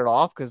start it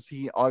off because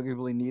he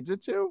arguably needs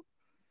it to?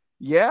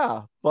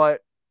 Yeah,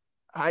 but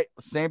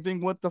same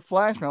thing with the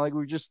Flash, man. Like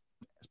we just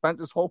spent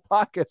this whole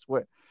podcast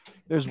with.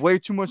 There's way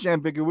too much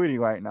ambiguity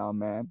right now,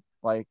 man.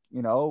 Like,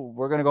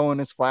 we're going to go in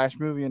this Flash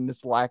movie and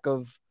this lack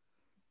of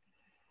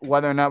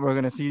whether or not we're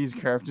going to see these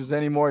characters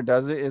anymore.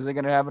 Is it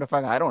going to have an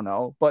effect? I don't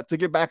know. But to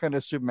get back on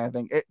the Superman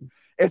thing,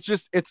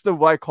 it's the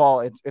right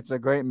call. It's a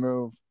great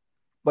move,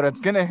 but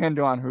it's going to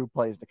hinder on who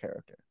plays the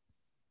character.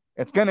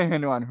 It's going to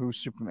hinder on who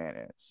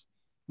Superman is.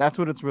 That's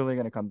what it's really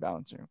going to come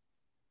down to.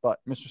 But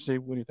Mr. C,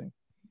 what do you think?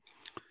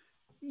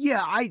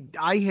 Yeah,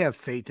 I have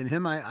faith in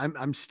him.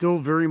 I'm still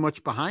very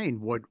much behind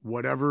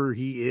whatever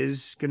he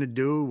is going to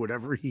do,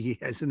 whatever he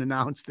hasn't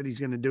announced that he's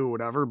going to do,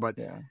 whatever. But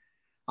yeah.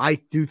 I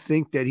do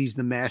think that he's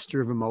the master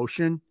of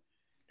emotion.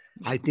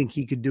 I think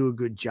he could do a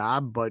good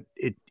job, but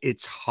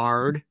it's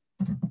hard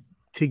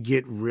to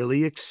get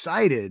really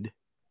excited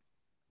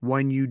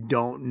when you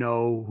don't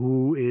know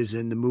who is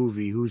in the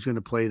movie, who's going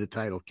to play the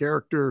title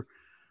character,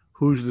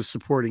 who's the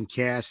supporting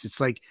cast.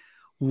 It's like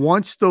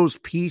once those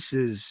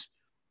pieces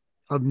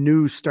of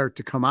news start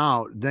to come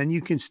out, then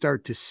you can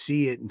start to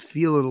see it and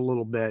feel it a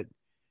little bit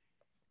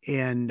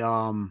and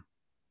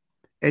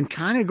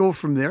kind of go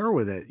from there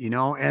with it,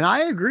 and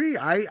I agree.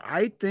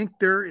 I think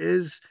there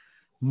is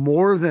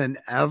more than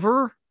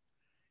ever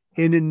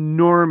an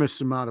enormous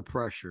amount of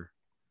pressure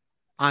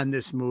on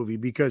this movie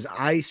because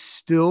I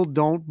still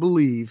don't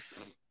believe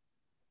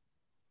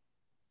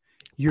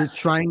you're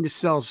trying to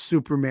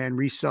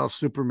resell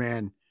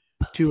Superman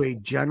to a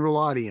general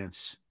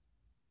audience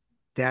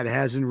that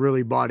hasn't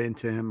really bought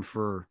into him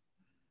for,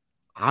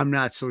 I'm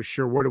not so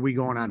sure. What are we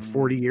going on,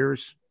 40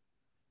 years?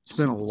 It's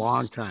been a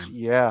long time.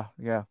 Yeah.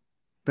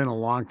 Been a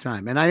long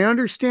time. And I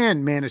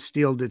understand Man of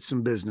Steel did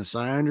some business.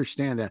 I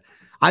understand that.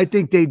 I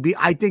think they'd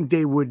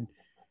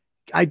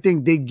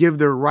give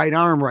their right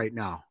arm right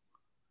now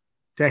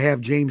to have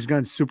James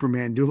Gunn's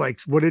Superman do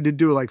what did it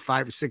do? Like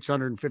 500 or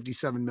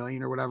 657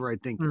 million or whatever. I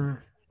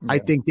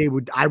think they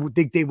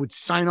would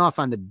sign off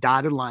on the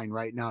dotted line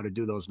right now to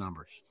do those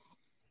numbers.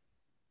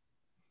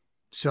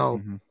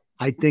 So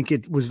I think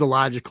it was the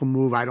logical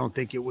move. I don't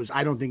think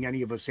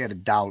any of us had a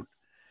doubt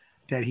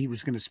that he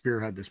was going to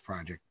spearhead this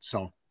project.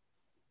 So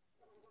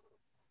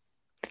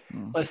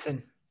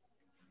listen,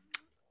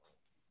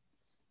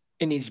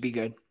 it needs to be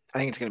good. I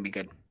think it's going to be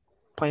good.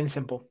 Plain and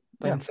simple.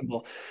 Plain and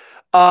simple.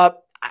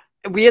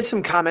 We had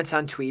some comments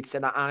on tweets,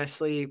 and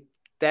honestly,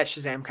 that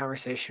Shazam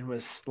conversation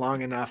was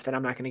long enough that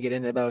I'm not going to get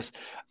into those.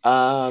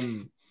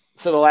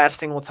 So the last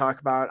thing we'll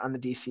talk about on the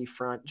DC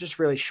front, just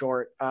really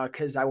short,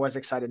 because I was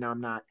excited. Now I'm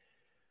not.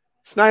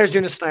 Snyder's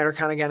doing a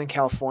SnyderCon again in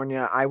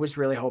California. I was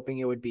really hoping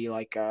it would be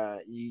like a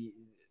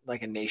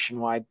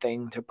nationwide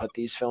thing to put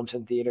these films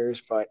in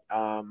theaters, but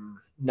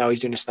no, he's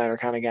doing a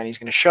SnyderCon again. He's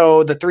going to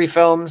show the 3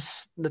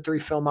 films, the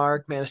 3-film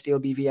arc, Man of Steel,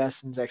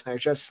 BVS, and Zack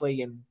Snyder's Justice League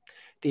in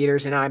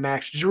theaters in IMAX,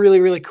 which is really,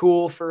 really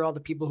cool for all the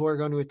people who are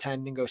going to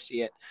attend and go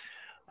see it.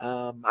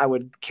 I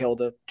would kill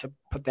to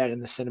put that in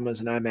the cinemas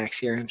in IMAX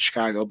here in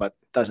Chicago, but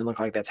it doesn't look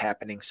like that's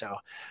happening. So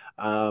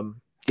I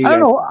don't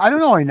know. I don't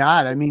know why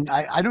not. I mean,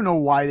 I don't know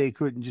why they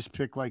couldn't just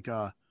pick like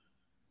a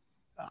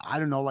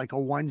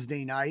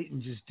Wednesday night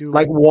and just do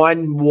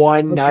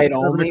one night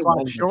only.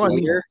 Show. I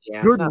mean,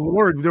 good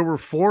Lord, there were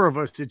 4 of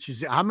us at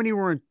Shazam. How many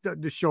were in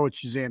the show at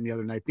Shazam the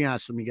other night? Be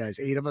honest with me, guys.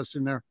 8 of us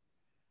in there?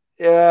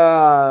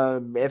 Yeah,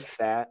 if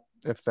that.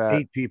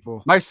 8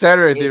 people. My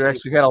Saturday theater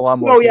actually had a lot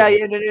more. Oh yeah,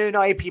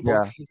 no, 8 people.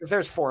 Yeah. If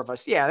there's 4 of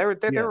us. Yeah, there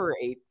were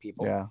 8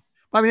 people. Yeah.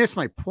 I mean, that's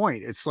my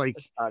point. It's like,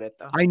 that's about it,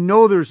 though. I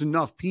know there's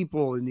enough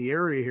people in the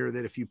area here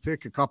that if you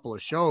pick a couple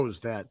of shows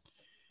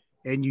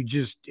and you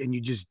just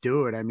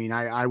do it. I mean,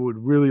 I would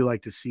really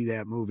like to see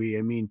that movie.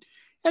 I mean,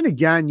 and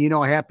again,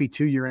 happy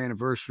 2-year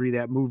anniversary.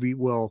 That movie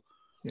will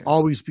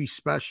always be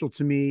special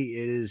to me.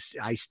 It is.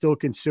 I still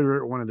consider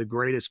it one of the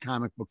greatest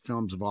comic book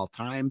films of all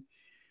time.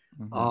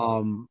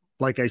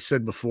 Like I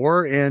said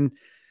before, and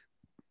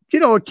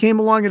it came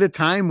along at a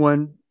time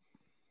when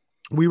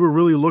we were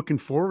really looking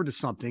forward to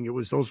something.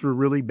 Those were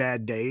really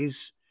bad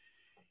days,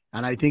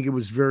 and I think it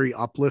was very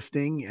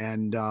uplifting.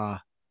 And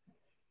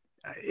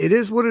it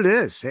is what it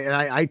is. And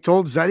I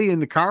told Zeddy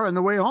in the car on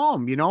the way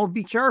home,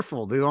 be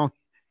careful.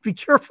 Be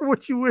careful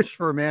what you wish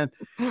for, man.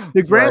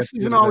 The grass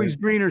isn't always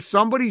greener.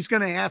 Somebody's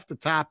going to have to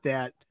top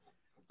that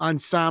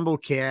ensemble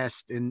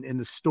cast in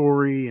the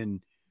story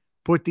and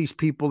put these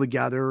people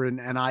together.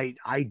 And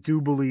I do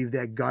believe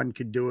that Gunn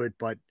could do it,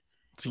 but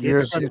it's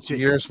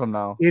years from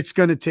now. It's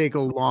going to take a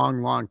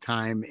long, long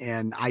time.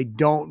 And I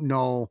don't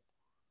know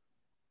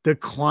the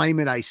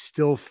climate I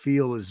still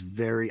feel is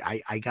very,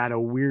 I got a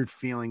weird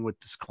feeling with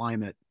this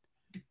climate.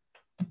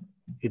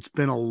 It's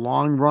been a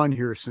long run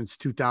here since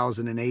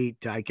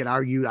 2008. I could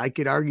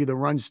argue the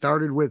run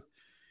started with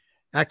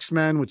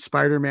X-Men, with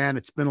Spider-Man.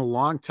 It's been a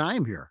long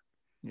time here.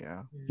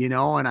 Yeah. You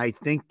know, and I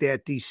think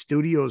that these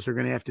studios are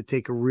going to have to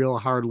take a real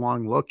hard,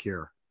 long look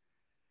here.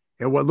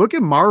 And look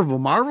at Marvel.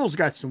 Marvel's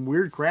got some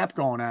weird crap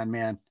going on,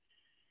 man.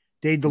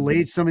 They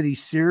delayed some of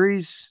these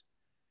series.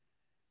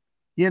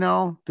 You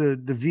know, the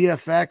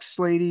VFX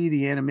lady,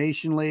 the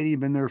animation lady,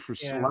 been there for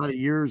a lot of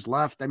years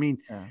left. I mean,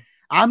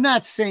 I'm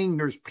not saying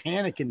there's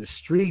panic in the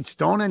streets.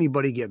 Don't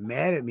anybody get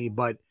mad at me,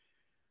 but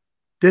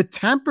the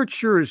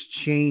temperature has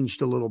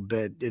changed a little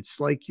bit. It's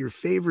like your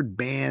favorite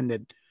band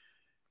that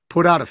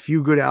put out a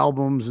few good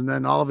albums, and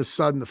then all of a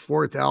sudden the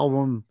fourth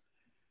album,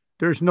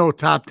 there's no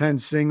top 10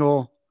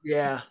 single.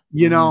 Yeah.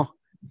 You know,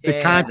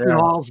 the concert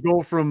halls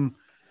go from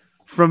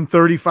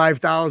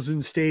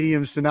 35,000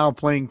 stadiums to now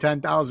playing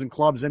 10,000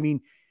 clubs. I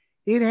mean,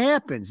 it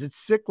happens. It's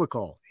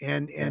cyclical.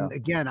 And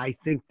again, I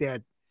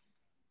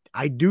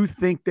do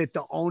think that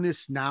the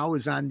onus now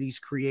is on these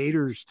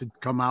creators to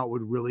come out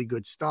with really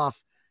good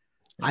stuff.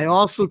 I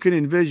also can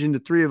envision the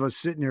three of us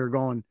sitting there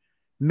going,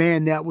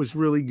 man, that was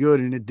really good,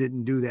 and it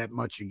didn't do that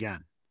much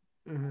again.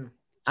 Mm-hmm.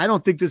 I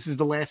don't think this is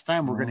the last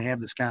time we're going to have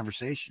this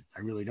conversation.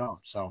 I really don't.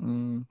 So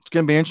it's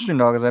going to be interesting,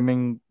 though, because, I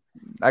mean,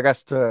 I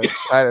guess to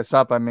tie this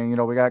up, I mean, you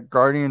know, we got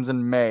Guardians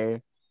in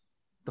May,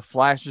 The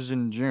Flash is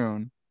in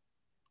June.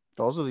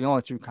 Those are the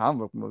only two comic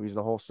book movies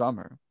the whole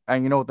summer.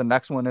 And you know what the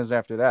next one is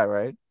after that,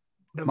 right?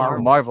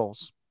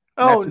 Marvels.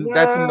 Oh,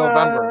 that's in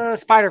November.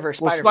 Spider-Verse.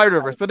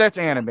 Spider-Verse, but that's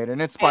animated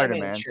and it's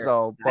Spider-Man. Sure.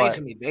 So, but it's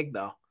gonna be big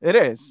though. It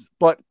is,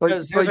 but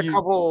there's a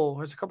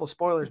couple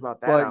spoilers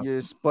about that.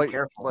 But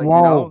careful. Like,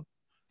 whoa,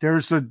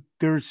 you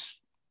know,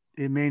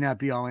 it may not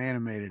be all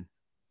animated.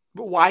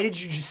 But why did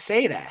you just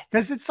say that?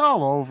 Because it's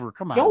all over.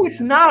 Come on. No,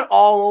 it's not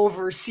all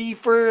over. See,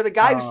 for the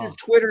guy who says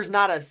Twitter's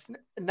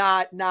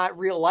not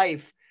real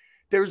life,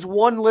 there's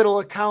one little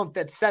account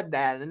that said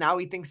that, and now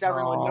he thinks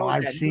everyone knows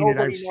that. I've seen it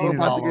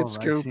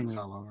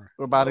all over.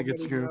 We're about to get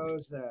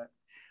scooped.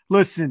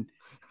 Listen,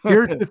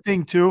 here's the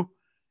thing too.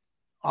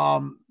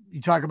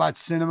 You talk about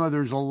cinema.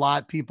 There's a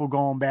lot of people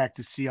going back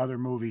to see other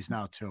movies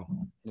now too.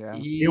 Yeah.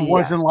 It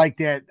wasn't like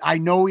that. I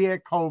know we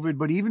had COVID,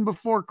 but even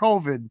before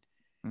COVID,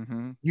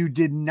 you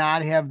did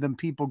not have them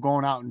people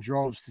going out in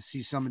droves to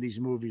see some of these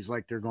movies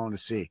like they're going to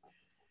see.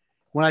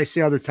 When I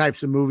say other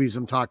types of movies,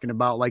 I'm talking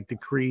about like the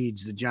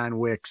Creeds, the John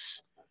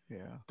Wicks.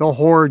 Yeah. The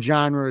horror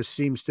genre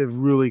seems to have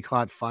really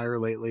caught fire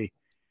lately.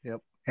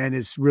 Yep. And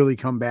it's really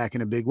come back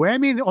in a big way. I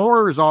mean,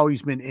 horror has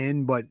always been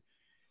in, but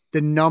the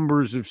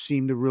numbers have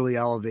seemed to really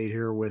elevate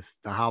here with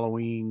the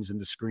Halloweens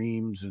and the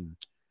Screams and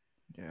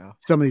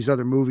some of these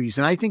other movies.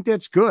 And I think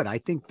that's good. I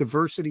think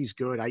diversity is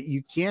good.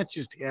 You can't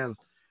just have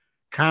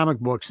comic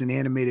books and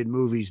animated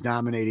movies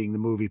dominating the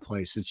movie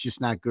place. It's just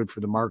not good for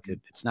the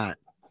market. It's not.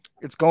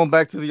 It's going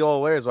back to the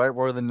old ways, right?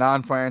 Where the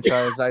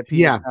non-franchise IP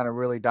is kind of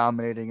really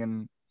dominating,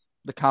 and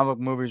the comic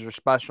movies are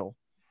special,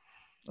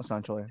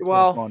 essentially.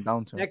 Well, going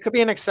down to. It could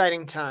be an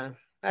exciting time.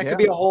 That could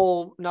be a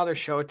whole another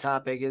show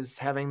topic, is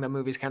having the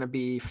movies kind of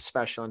be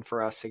special and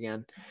for us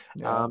again.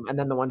 And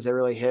then the ones that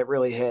really hit.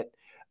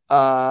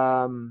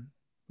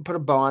 Put a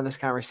bow on this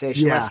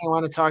conversation. Last thing I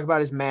want to talk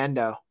about is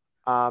Mando.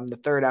 The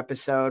third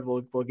episode.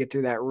 We'll get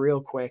through that real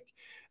quick.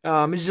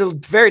 It's a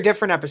very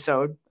different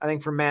episode, I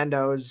think, for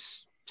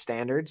Mando's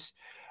standards.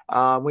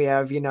 We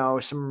have,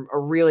 a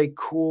really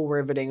cool,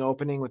 riveting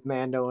opening with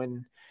Mando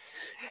and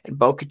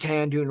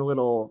Bo-Katan doing a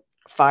little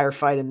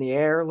firefight in the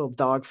air, a little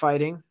dog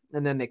fighting.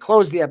 And then they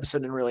close the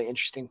episode in a really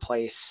interesting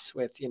place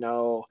with,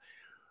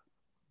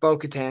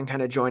 Bo-Katan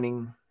kind of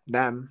joining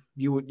them.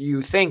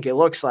 You think it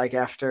looks like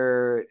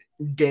after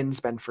Din's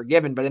been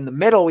forgiven, but in the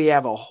middle, we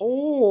have a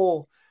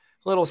whole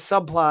little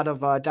subplot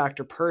of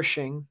Dr.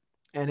 Pershing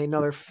and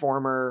another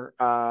former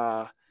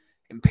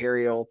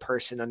Imperial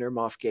person under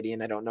Moff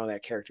Gideon. I don't know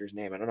that character's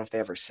name. I don't know if they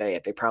ever say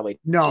it. They probably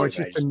no. It's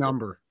just a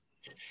number.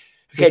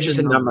 Okay, just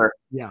a number.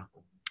 Yeah,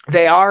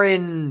 they are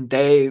in.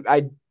 They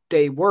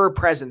were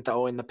present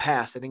though in the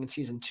past. I think in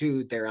season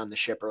 2 they're on the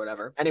ship or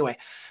whatever. Anyway,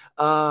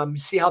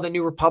 see how the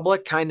New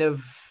Republic kind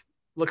of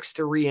looks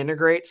to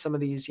reintegrate some of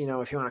these. If you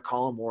want to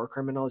call them war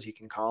criminals, you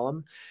can call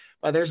them.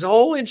 But there's a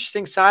whole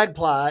interesting side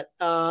plot,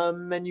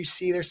 and you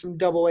see there's some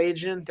double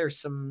agent. There's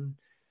some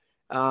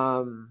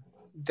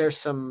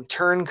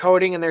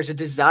turncoating, and there's a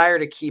desire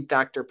to keep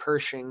Dr.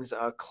 Pershing's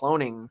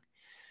cloning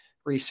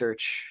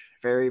research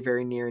very,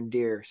 very near and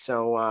dear.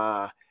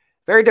 So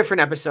very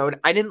different episode.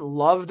 I didn't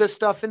love the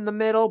stuff in the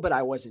middle, but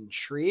I was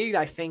intrigued.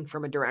 I think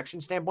from a direction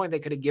standpoint, they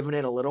could have given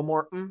it a little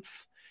more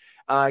oomph,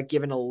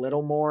 given a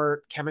little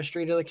more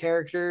chemistry to the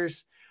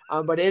characters.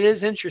 But it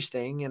is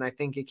interesting, and I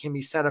think it can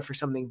be set up for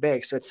something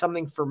big. So it's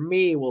something for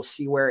me. We'll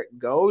see where it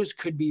goes.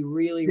 Could be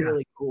really,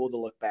 really cool to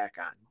look back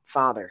on.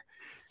 Father.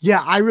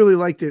 Yeah, I really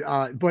liked it.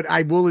 But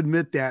I will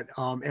admit that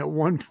at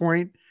one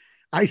point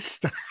I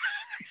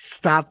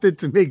stopped it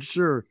to make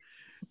sure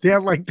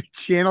that like the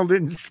channel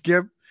didn't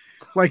skip.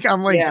 Like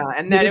I'm like,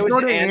 and then it was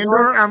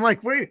Andor. I'm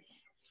like, wait.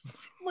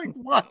 like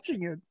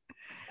watching it.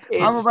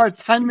 I'm It's about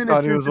 10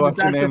 minutes he was into the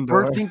watching Dr. Andor.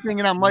 Bursting thing,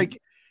 and I'm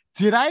like,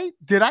 did I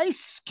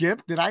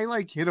skip? Did I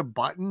like hit a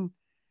button?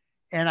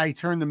 And I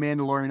turned the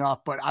Mandalorian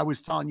off. But I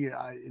was telling you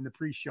in the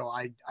pre-show,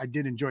 I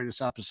did enjoy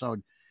this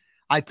episode.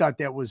 I thought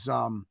that was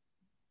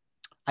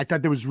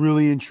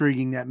really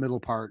intriguing, that middle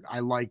part. I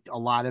liked a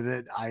lot of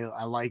it.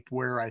 I liked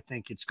where I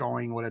think it's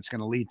going, what it's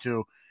going to lead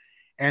to.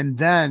 And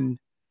then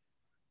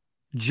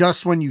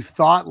just when you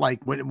thought,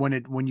 like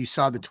when you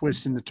saw the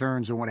twists and the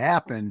turns and what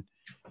happened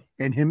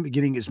and him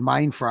getting his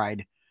mind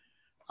fried,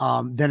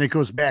 then it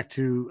goes back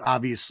to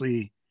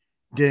obviously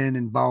Din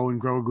and Bo and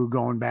Grogu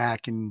going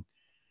back, and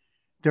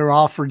they're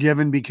all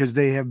forgiven because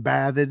they have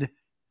bathed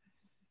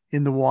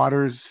in the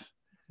waters.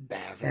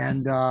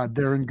 And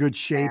they're in good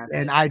shape.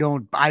 And I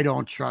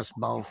don't trust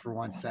Bo for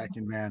 1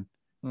 second, man.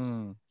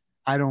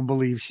 I don't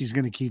believe she's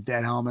going to keep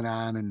that helmet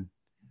on, and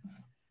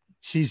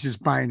she's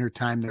just buying her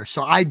time there.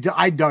 So I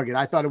dug it.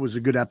 I thought it was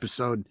a good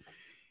episode,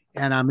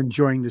 and I'm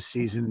enjoying the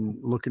season.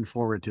 Looking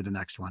forward to the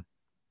next one.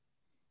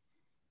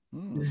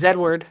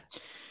 Zedward.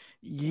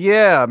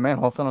 Yeah, man.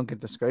 Hopefully I don't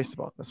get disgraced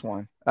about this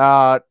one.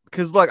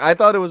 Because look, I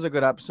thought it was a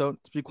good episode,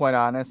 to be quite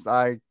honest.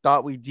 I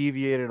thought we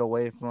deviated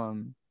away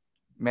from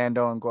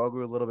Mando and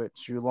Grogu a little bit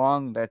too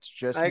long. That's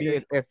just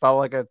me. It felt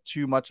like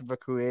too much of a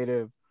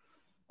creative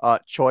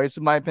choice,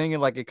 in my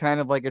opinion. Like it kind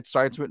of like it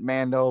starts with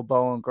Mando,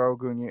 Bo, and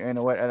Grogu, and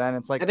then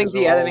it's like I think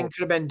the editing could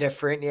have been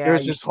different. Yeah,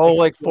 there's this whole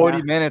like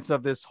 40 minutes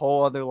of this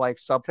whole other like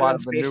subplot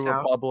of the New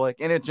Republic,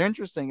 and it's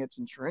interesting, it's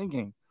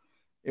intriguing.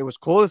 It was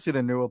cool to see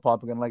the New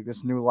Republic and like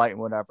this new light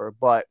and whatever,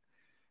 but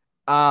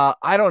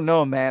I don't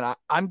know, man.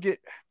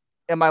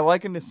 Am I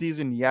liking the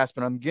season? Yes,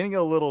 but I'm getting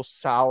a little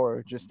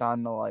sour just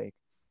on the like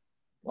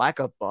lack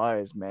of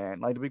buzz,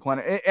 man. Like to be quite,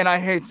 and I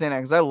hate saying that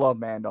because I love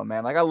Mando,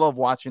 man. Like I love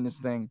watching this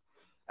thing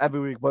every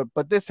week,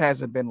 but this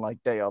hasn't been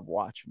like day of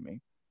watch for me.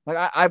 Like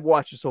I've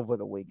watched this over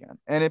the weekend,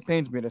 and it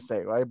pains me to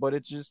say, right? But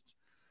it's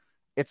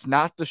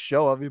not the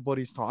show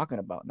everybody's talking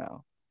about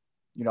now.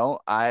 You know,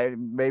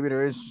 maybe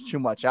there is too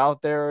much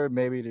out there.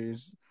 Maybe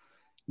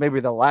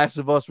The Last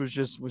of Us was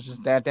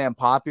just that damn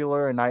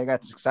popular, and now you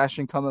got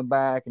Succession coming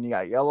back, and you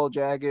got Yellow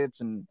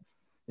Jackets, and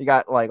you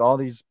got like all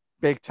these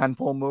big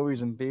tentpole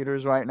movies in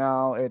theaters right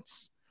now.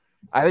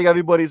 I think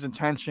everybody's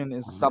attention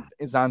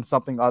is on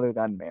something other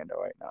than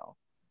Mando right now.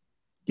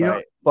 You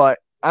know, but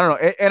I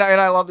don't know, and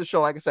I love the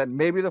show. Like I said,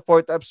 maybe the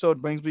 4th episode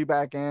brings me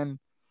back in.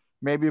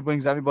 Maybe it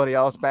brings everybody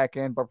else back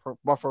in.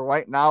 But for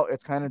right now,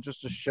 it's kind of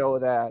just a show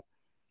that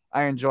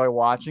I enjoy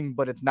watching,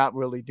 but it's not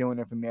really doing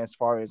it for me as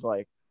far as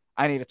like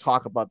I need to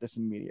talk about this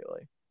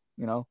immediately.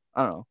 You know,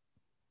 I don't know.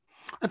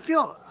 I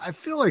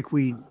feel like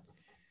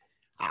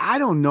I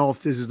don't know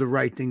if this is the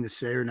right thing to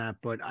say or not,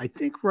 but I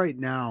think right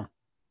now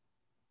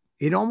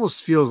it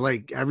almost feels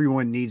like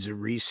everyone needs a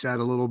reset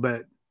a little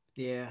bit.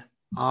 Yeah.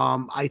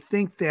 I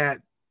think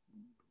that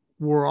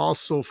we're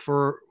also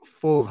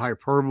full of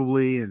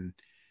hyperbole, and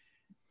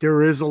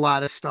there is a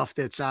lot of stuff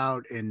that's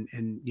out, and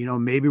you know,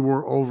 maybe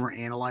we're over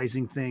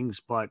analyzing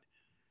things, but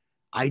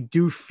I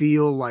do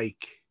feel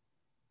like,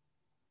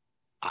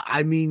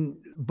 I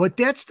mean, but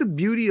that's the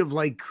beauty of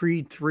like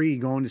Creed 3,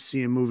 going to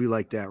see a movie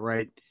like that,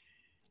 right?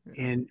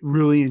 And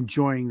really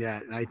enjoying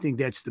that. And I think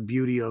that's the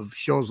beauty of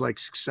shows like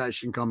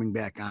Succession coming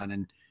back on.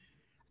 And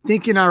I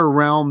think in our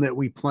realm that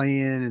we play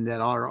in, and that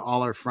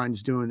all our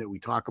friends do, and that we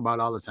talk about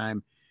all the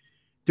time,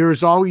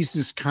 there's always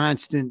this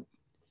constant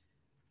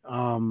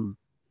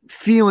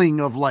feeling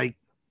of like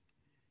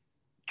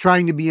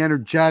trying to be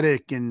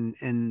energetic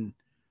and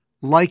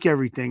like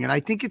everything. And I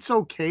think it's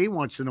okay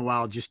once in a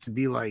while just to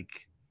be like,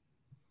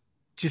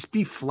 just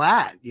be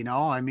flat, you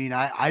know? I mean,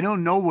 I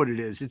don't know what it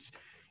is.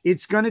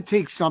 It's going to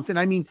take something.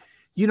 I mean,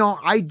 you know,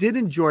 I did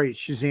enjoy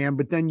Shazam,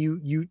 but then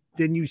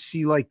you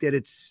see like that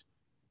it's,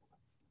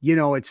 you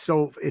know, it's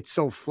so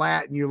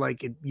flat, and you're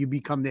like, you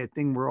become that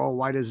thing where, oh,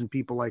 why doesn't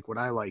people like what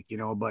I like, you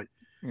know? But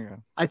yeah,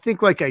 I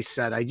think, like I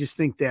said, I just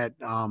think that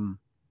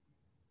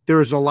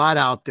there's a lot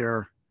out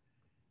there.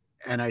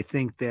 And I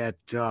think that,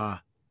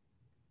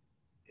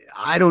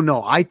 I don't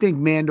know. I think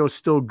Mando's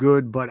still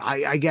good, but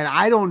I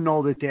don't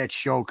know that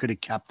show could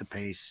have kept the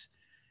pace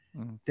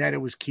that it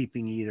was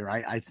keeping either.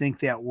 I think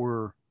that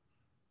we're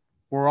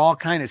all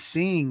kind of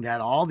seeing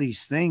that all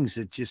these things,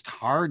 it's just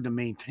hard to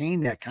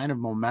maintain that kind of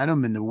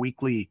momentum in the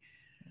weekly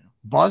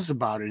buzz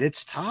about it.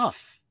 It's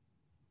tough.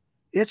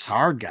 It's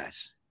hard,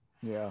 guys.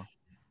 Yeah.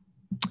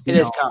 It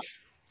is tough.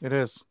 It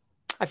is.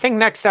 I think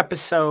next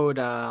episode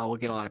we'll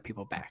get a lot of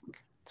people back.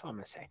 That's all I'm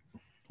going to say.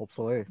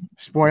 Hopefully.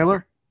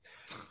 Spoiler?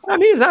 I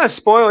mean, it's not a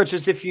spoiler. It's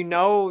just if you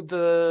know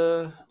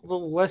the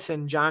little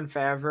listen, Jon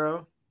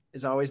Favreau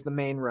is always the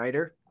main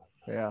writer.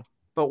 Yeah.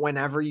 But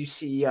whenever you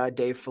see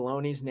Dave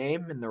Filoni's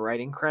name in the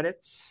writing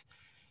credits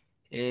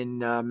in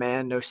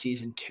Mando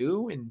Season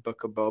 2 in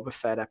Book of Boba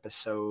Fett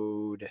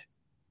Episode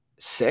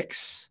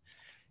 6,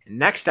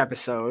 next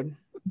episode,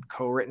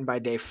 co-written by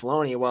Dave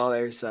Filoni, well,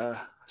 there's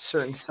a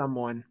certain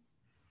someone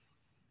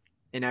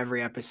in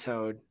every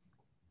episode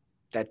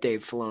that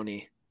Dave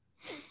Filoni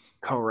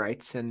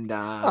co-writes, and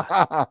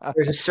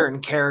there's a certain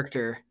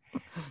character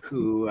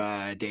who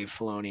Dave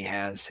Filoni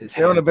has his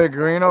Doing a hand. big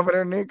green over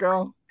there,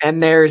 Nico.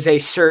 And there's a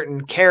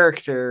certain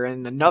character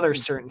in another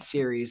certain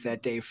series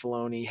that Dave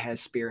Filoni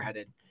has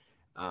spearheaded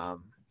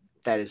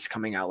that is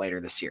coming out later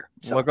this year.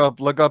 So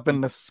Look up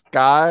in the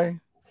sky.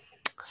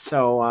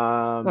 So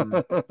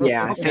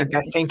yeah, I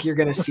think you're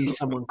gonna see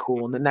someone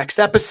cool in the next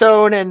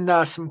episode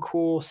and some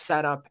cool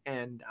setup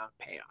and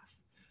payoff.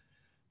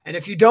 And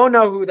if you don't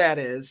know who that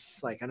is,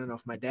 like I don't know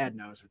if my dad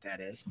knows what that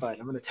is, but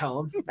I'm gonna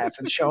tell him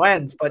after the show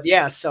ends. But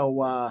yeah,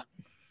 so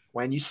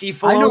when you see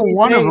Filoni's I know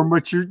one name, of them,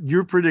 but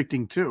you're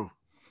predicting two.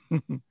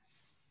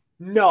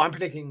 no, I'm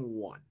predicting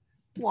one.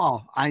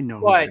 Well, I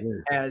know, but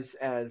as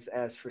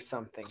for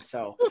something,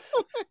 so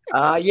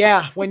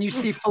yeah, when you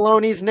see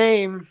Filoni's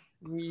name,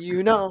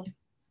 you know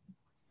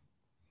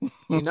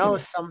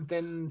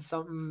someone's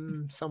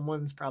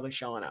probably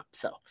showing up.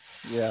 So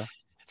yeah,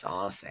 that's all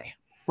I'll say.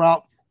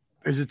 Well,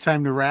 is it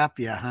time to wrap?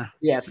 Yeah, huh?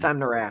 Yeah, it's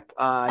time to wrap.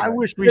 I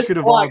wish we could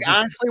have all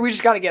honestly, we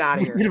just got to get out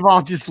of here. We could have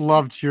all just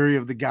loved Fury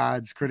of the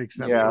Gods, critics.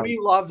 Yeah, we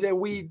loved it.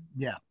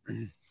 Yeah.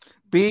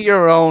 Be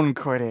your own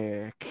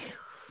critic.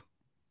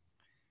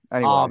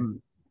 Anyway.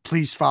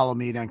 Please follow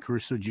me, Dan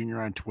Caruso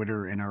Jr. on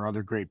Twitter and our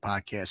other great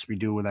podcasts we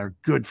do with our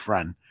good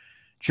friend,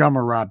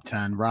 Drummer Rob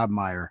 10, Rob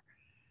Meyer,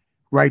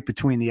 Right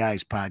Between the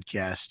Eyes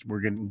podcast.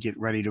 We're going to get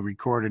ready to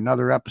record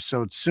another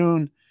episode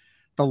soon.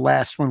 The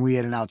last one, we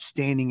had an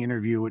outstanding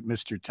interview with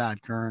Mr.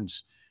 Todd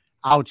Kearns,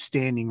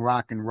 outstanding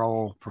rock and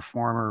roll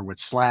performer with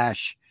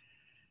Slash,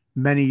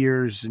 many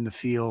years in the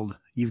field.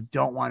 You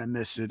don't want to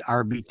miss it.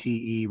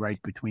 RBTE,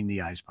 Right Between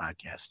the Eyes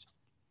podcast.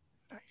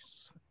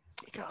 Nice.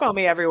 Follow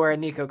me everywhere at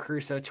Nico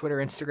Caruso, Twitter,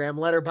 Instagram,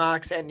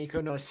 Letterboxd, at Nico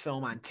Knows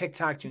Film on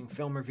TikTok, doing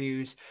film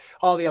reviews.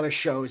 All the other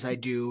shows I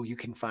do, you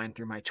can find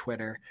through my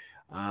Twitter.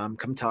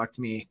 Come talk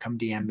to me, come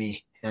DM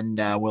me, and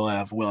we'll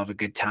have a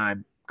good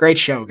time. Great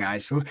show,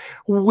 guys.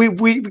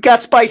 We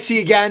got spicy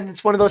again.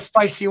 It's one of those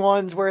spicy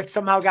ones where it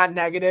somehow got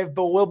negative,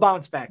 but we'll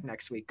bounce back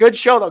next week. Good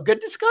show though. Good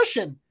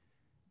discussion.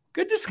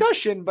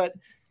 But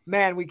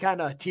man, we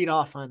kind of teed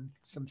off on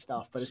some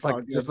stuff, but it's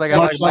all good. Just like I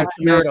like my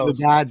tomatoes.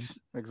 The gods,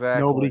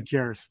 exactly. Nobody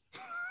cares.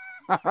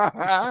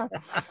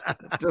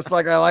 Just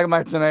like I like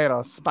my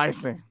tomatoes,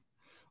 spicy.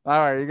 All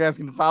right, you guys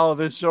can follow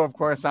this show, of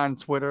course, on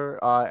Twitter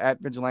at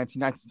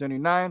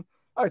Vigilante1979.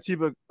 Our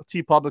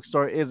T Public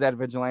store is at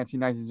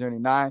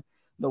Vigilante1979.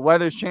 The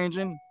weather's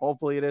changing.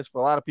 Hopefully, it is for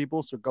a lot of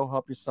people. So go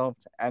help yourself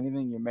to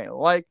anything you may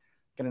like.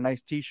 Get a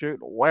nice T-shirt,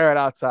 wear it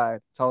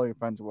outside. Tell your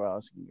friends where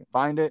else you can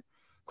find it.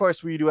 Of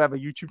course, we do have a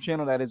YouTube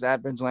channel that is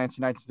at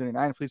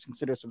Vigilante1979. Please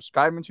consider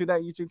subscribing to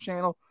that YouTube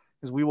channel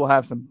because we will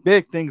have some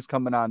big things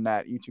coming on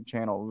that YouTube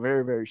channel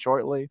very, very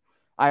shortly.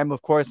 I am,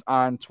 of course,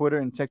 on Twitter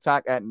and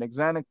TikTok at Nick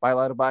Zanuck. My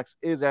letterbox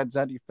is at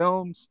Zeddy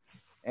Films.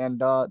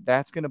 And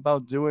that's going to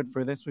about do it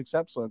for this week's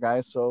episode,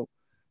 guys. So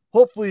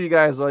hopefully you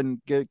guys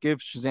give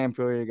Shazam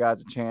Fury of the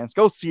Gods a chance.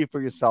 Go see it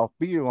for yourself.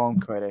 Be your own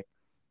critic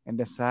and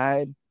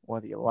decide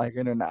whether you like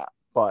it or not.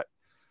 But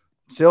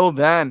till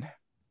then,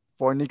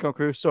 for Nico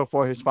Caruso,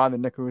 for his father,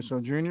 Nick Caruso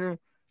Jr.,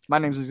 my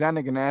name is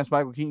Zanuck, and as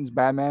Michael Keaton's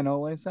Batman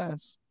always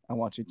says, I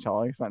want you to tell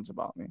all your friends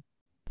about me.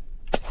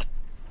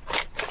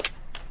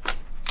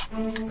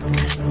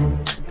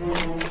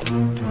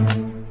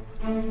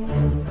 Thank you.